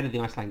the head of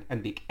the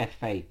Icelandic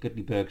FA,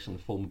 Gudni Bergsson,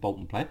 the former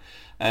Bolton player,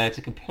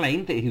 to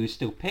complain that he was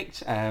still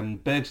picked.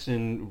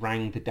 Bergsson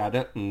rang the dad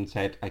up and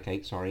said,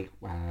 okay, sorry,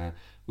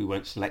 we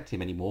won't select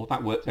him anymore.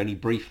 That worked only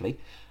briefly.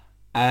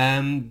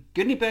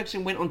 Gudni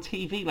Bergsson went on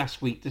TV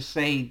last week to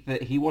say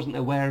that he wasn't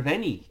aware of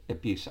any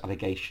abuse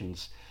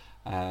allegations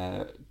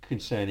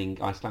concerning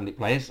Icelandic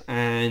players,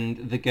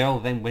 and the girl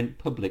then went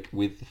public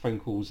with the phone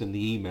calls and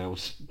the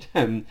emails.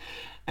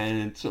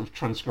 and sort of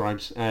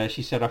transcribes.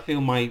 She said, I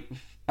feel me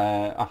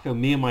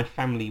and my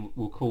family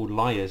were called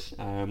liars,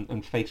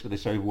 and faced with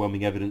this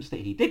overwhelming evidence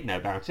that he did know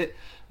about it,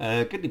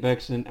 Gudni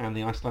Bergson and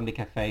the Icelandic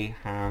FA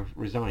have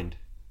resigned.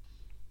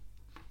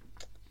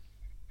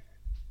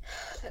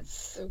 That's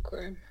so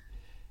grim.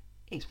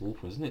 It's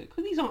awful, isn't it?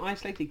 Because these aren't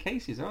isolated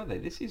cases, are they?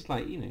 This is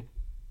like,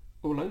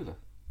 all over.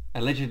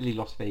 Allegedly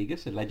Las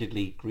Vegas,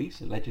 allegedly Greece,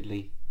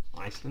 allegedly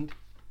Iceland.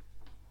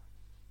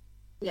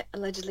 Yeah,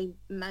 allegedly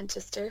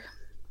Manchester.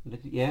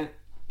 Yeah,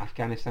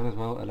 Afghanistan as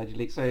well,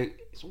 allegedly. So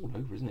it's all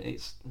over, isn't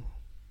it?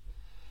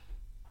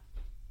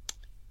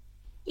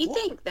 You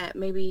think that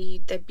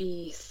maybe there'd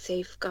be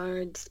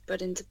safeguards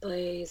put into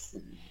place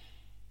and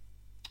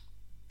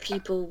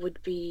people would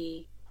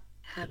be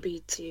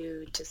happy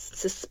to just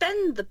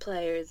suspend the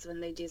players when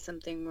they do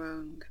something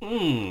wrong.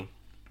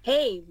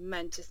 Hey,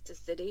 Manchester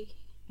City.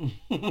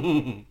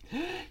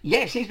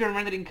 Yes, he's been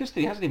remanded in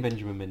custody, hasn't he,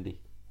 Benjamin Mendy?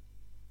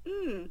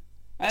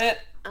 Yeah.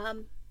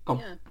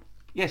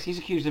 Yes, he's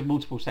accused of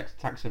multiple sex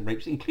attacks and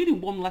rapes, including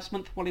one last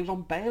month while he was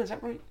on bail. Is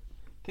that right?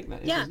 I think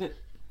that is, isn't it?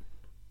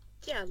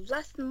 Yeah,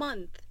 last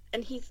month,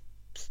 and he's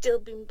still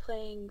been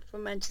playing for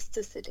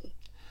Manchester City.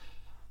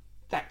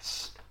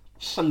 That's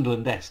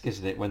Sunderland-esque,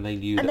 isn't it? When they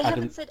knew and that they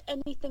haven't said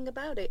anything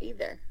about it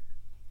either.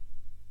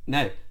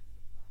 No.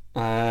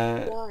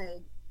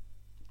 Why?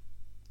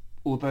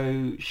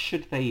 Although,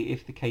 should they,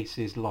 if the case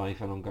is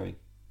live and ongoing?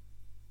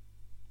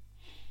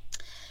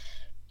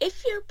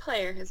 If your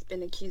player has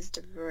been accused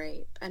of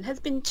rape and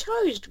has been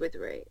charged with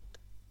rape,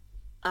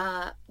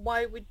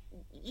 why would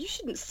you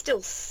shouldn't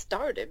still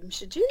start him,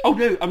 should you? Oh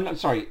no, I'm not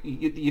sorry.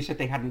 You said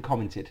they hadn't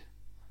commented.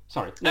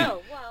 Sorry. No.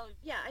 Oh well,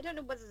 yeah. I don't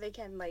know whether they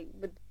can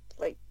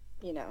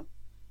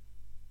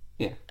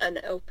yeah, an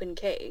open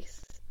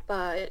case,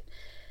 but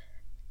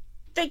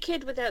they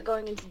could without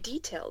going into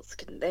details,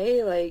 couldn't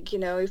they?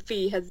 If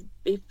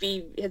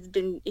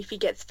he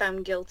gets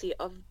found guilty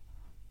of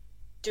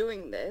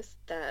doing this,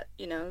 that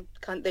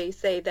can't they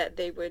say that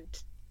they would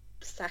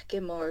sack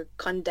him or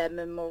condemn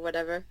him or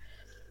whatever?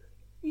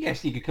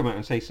 Yes, you could come out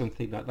and say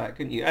something like that,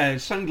 couldn't you?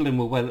 Sunderland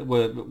were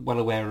well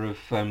aware of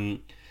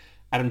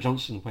Adam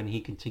Johnson when he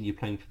continued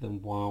playing for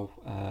them while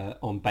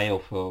on bail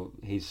for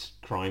his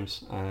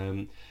crimes.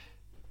 I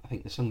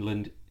think the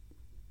Sunderland,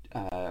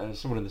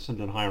 someone in the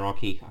Sunderland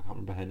hierarchy, I can't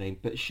remember her name,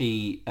 but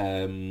she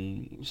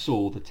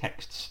saw the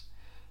texts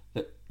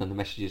and the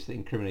messages that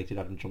incriminated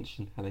Adam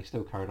Johnson, and they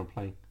still carried on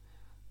playing.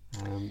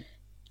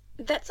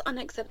 That's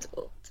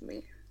unacceptable to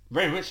me.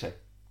 Very much so,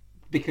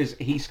 because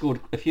he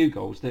scored a few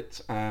goals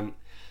that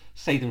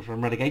saved them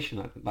from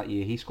relegation that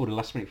year. He scored a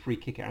last-minute free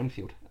kick at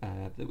Anfield,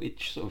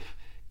 which sort of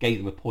gave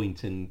them a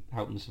point and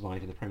helped them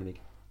survive in the Premier League.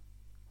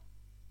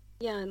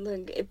 Yeah, and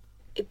look,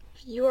 if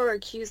you are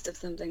accused of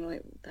something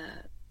like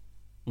that,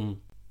 I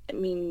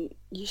mean,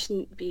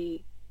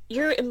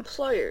 your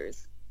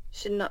employers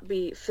should not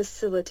be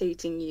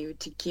facilitating you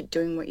to keep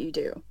doing what you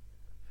do.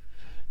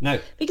 No.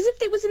 Because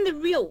if it was in the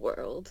real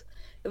world,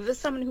 if it was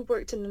someone who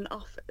worked in an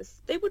office,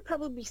 they would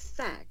probably be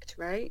sacked,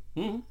 right?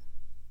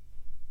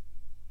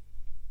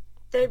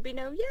 There'd be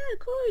no, yeah, of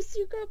course,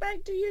 you go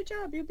back, do your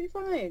job, you'll be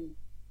fine.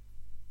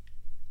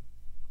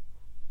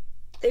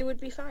 They would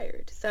be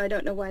fired. So I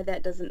don't know why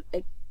that doesn't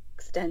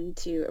extend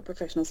to a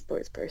professional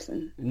sports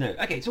person. No.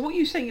 Okay, so what are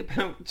you saying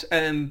about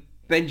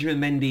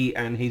Benjamin Mendy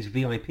and his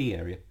VIP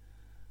area?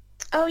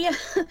 Oh, yeah.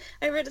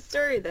 I read a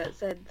story that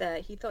said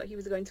that he thought he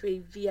was going to a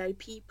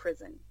VIP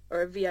prison,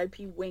 or a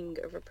VIP wing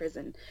of a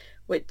prison,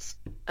 which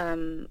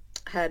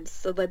had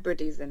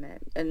celebrities in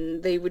it,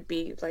 and they would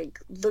be,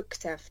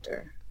 looked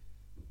after.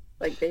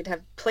 They'd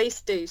have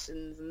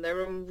PlayStations and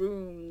their own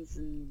rooms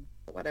and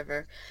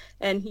whatever.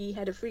 And he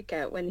had a freak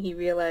out when he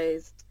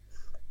realized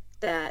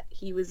that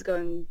he was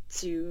going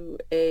to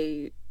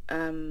a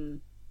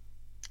wing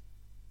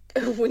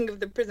of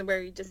the prison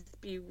where he'd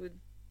just be with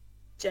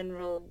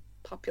general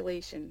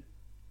population.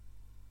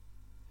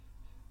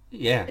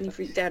 Yeah. And he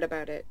freaked out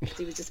about it because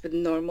he was just with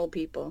normal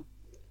people.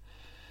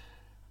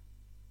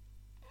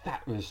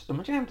 That was...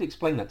 Imagine having to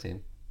explain that to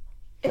him.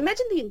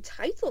 Imagine the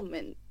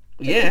entitlement.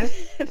 Yeah.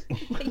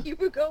 You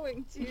were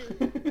going to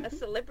a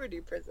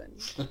celebrity prison.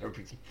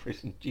 Celebrity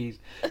prison, jeez.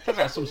 Sounds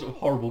like some sort of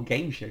horrible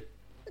game show.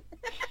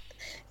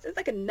 Sounds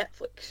like a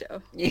Netflix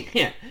show.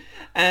 Yeah.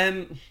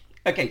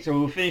 Okay, so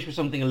we'll finish with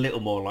something a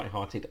little more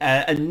lighthearted.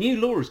 A new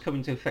law is coming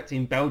into effect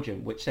in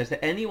Belgium, which says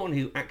that anyone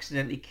who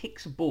accidentally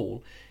kicks a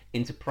ball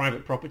into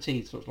private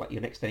property, sort of like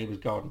your next neighbour's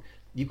garden,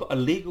 you've got a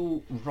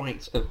legal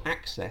right of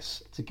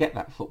access to get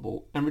that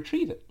football and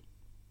retrieve it.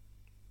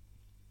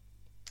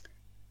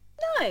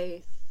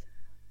 Nice.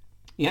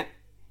 Yeah.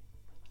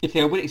 If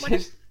they are willing,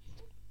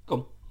 go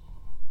on.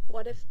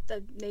 What if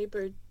the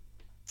neighbour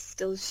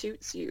still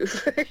shoots you?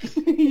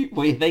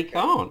 Well, they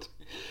can't.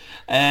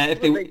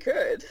 They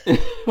could.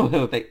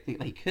 Well, they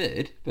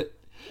could, but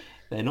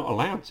they're not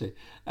allowed to.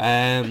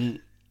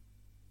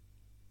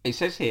 It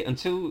says here,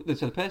 so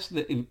the person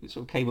that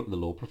sort of came up with the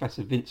law,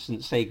 Professor Vincent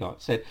Sagart,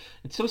 said,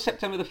 until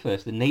September the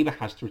 1st, the neighbour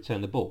has to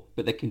return the ball,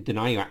 but they can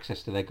deny you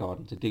access to their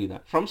garden to do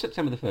that. From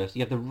September the 1st,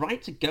 you have the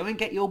right to go and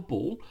get your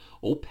ball,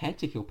 or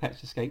pet if your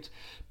pet's escaped,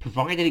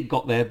 provided it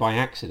got there by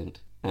accident.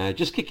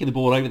 Just kicking the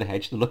ball over the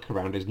hedge to look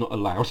around is not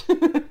allowed.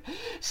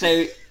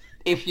 So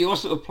if you're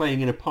sort of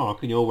playing in a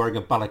park and you're wearing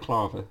a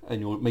balaclava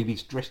and you're maybe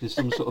dressed as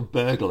some sort of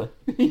burglar,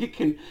 you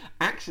can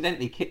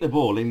accidentally kick the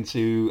ball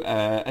into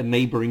a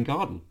neighbouring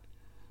garden.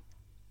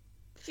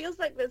 Feels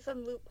like there's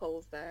some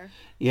loopholes there.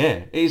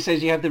 Yeah, it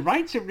says you have the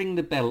right to ring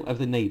the bell of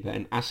the neighbour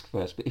and ask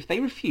first, but if they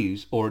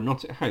refuse or are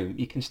not at home,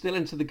 you can still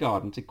enter the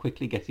garden to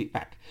quickly get it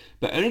back.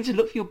 But only to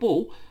look for your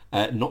ball,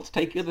 not to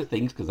take other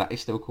things, because that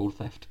is still called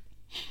theft.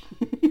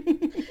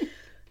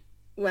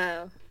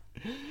 Wow.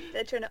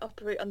 They're trying to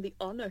operate on the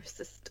honour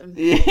system.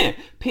 Yeah,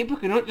 people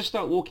cannot just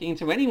start walking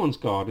into anyone's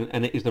garden,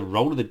 and it is the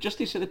role of the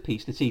Justice of the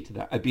Peace to see to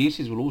that.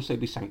 Abuses will also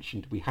be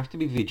sanctioned. We have to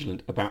be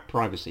vigilant about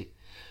privacy.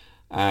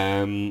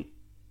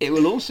 It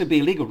will also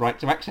be a legal right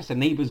to access a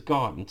neighbour's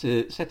garden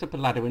to set up a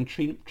ladder when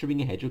trimming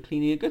a hedge or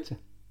cleaning a gutter.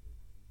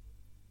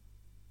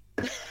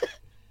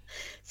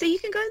 So you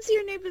can go into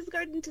your neighbour's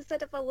garden to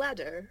set up a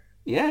ladder?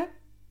 Yeah.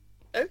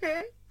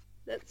 Okay.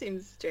 That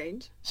seems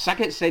strange.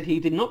 Saget said he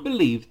did not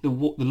believe the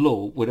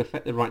law would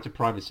affect the right to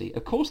privacy.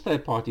 Of course,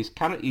 third parties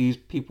cannot use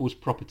people's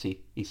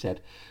property, he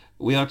said.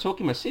 We are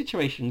talking about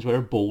situations where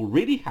a ball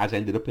really has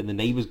ended up in the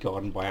neighbour's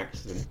garden by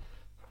accident.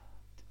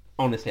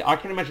 Honestly, I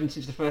can imagine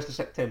since the 1st of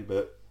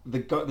September,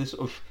 the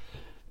sort of,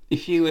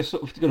 if you were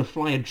sort of going to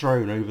fly a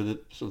drone over the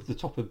sort of the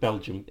top of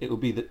Belgium, it would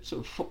be that sort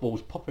of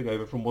footballs popping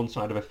over from one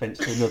side of a fence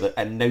to another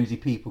and nosy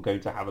people going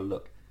to have a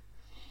look.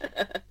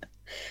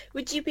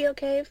 Would you be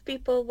okay if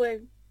people were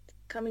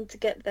coming to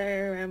get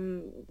their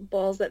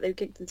balls that they've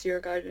kicked into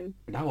your garden?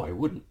 No, I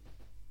wouldn't.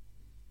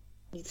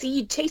 You see,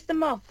 you'd chase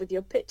them off with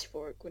your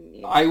pitchfork, wouldn't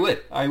you? I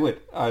would.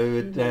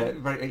 I'd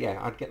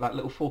get that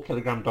little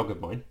 4-kilogram dog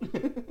of mine.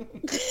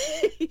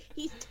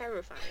 He's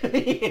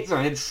terrifying. Yes,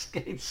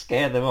 I'd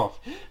scare them off.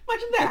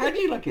 Imagine that. How do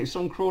you like it if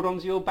someone crawled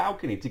onto your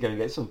balcony to go and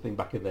get something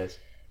back of theirs?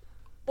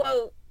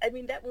 Well, I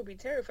mean, that would be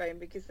terrifying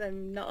because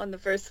I'm not on the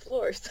first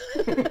floor. So.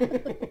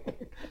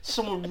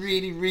 Someone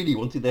really, really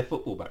wanted their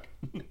football back.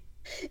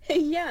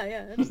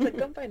 Yeah. I'm just like,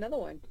 go and find another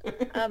one.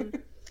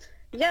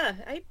 Yeah,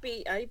 I'd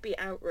be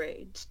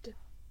outraged.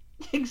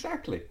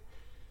 Exactly.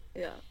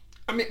 Yeah.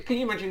 I mean, can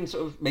you imagine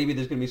sort of maybe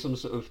there's going to be some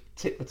sort of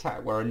tit for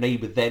tat where a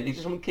neighbour then, if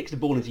someone kicks the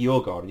ball into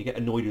your garden, you get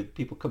annoyed with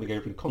people coming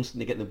over and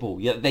constantly getting the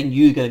ball. Yeah, then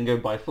you go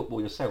and buy a football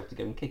yourself to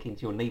go and kick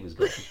into your neighbour's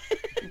garden.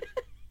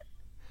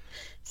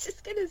 It's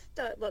just going to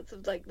start lots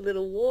of like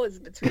little wars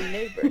between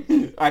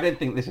neighbours. I don't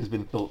think this has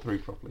been thought through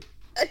properly.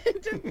 I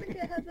don't think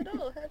it has at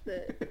all, has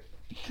it?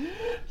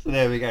 So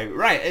there we go.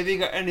 Right, have you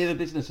got any other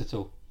business at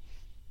all?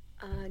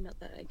 Not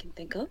that I can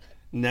think of.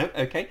 No,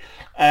 okay.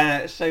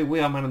 So we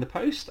are Man on the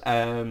Post,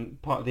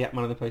 part of the Man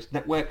on the Post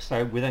network.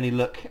 So with any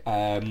luck,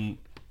 Ali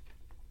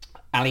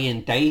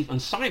and Dave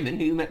and Simon,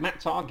 who met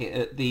Matt Target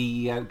at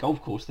the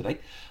golf course today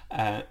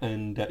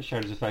and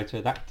showed us a photo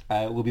of that,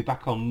 will be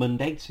back on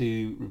Monday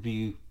to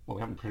review. Well,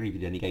 we haven't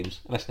previewed any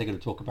games, unless they're going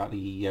to talk about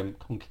the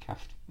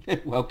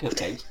CONCACAF World Cup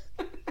games.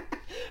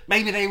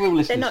 Maybe they will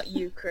listen. They're not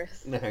you,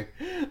 Chris. No,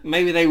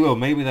 maybe they will.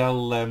 Maybe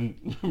they'll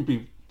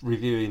be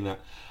reviewing that.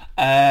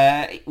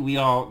 We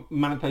are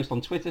Man on the Post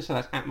on Twitter, so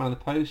that's at Man on the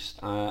Post.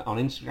 On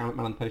Instagram at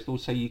Man on the Post.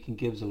 Also, you can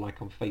give us a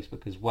like on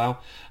Facebook as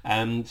well.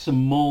 Some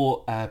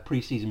more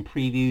pre-season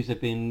previews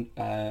have been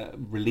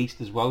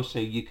released as well, so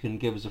you can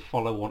give us a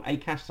follow on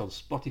Acast, on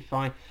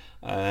Spotify,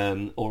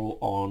 or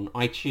on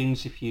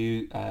iTunes if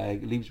you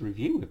leave us a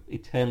review. We're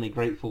eternally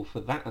grateful for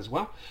that as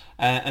well.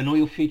 And all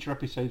your future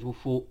episodes will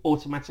fall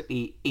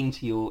automatically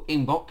into your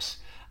inbox,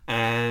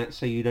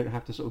 so you don't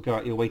have to sort of go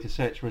out your way to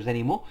search for us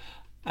anymore.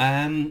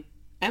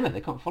 Emma,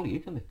 they can't follow you,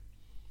 can they?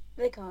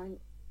 They can't.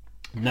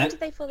 No. How do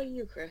they follow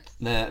you, Chris?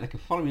 They can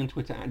follow me on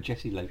Twitter at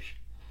Jesse Loesch.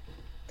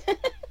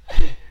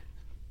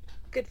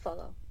 Good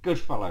follow. Good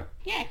follow.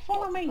 Yeah,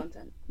 follow Lots me. of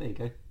content. There you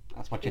go.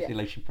 That's my Jesse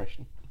Loesch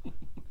impression.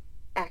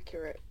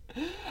 Accurate.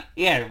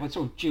 Yeah, what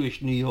sort of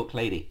Jewish New York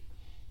lady?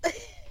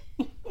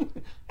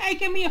 Hey,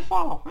 give me a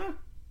follow, huh?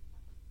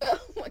 Oh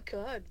my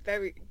God,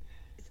 very...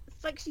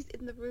 It's like she's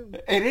in the room.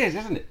 It is,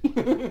 isn't it?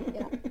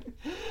 Yeah.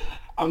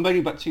 I'm only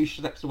about 2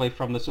 steps away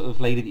from the sort of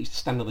lady that used to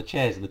stand on the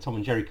chairs in the Tom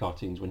and Jerry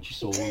cartoons when she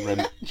saw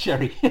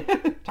Sherry.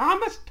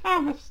 Thomas!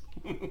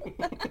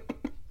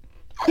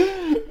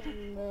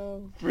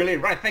 No.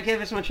 Brilliant. Right, thank you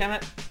ever so much, Emma.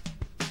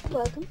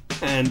 Welcome.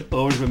 And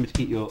always remember to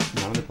keep your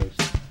Man on the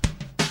Post.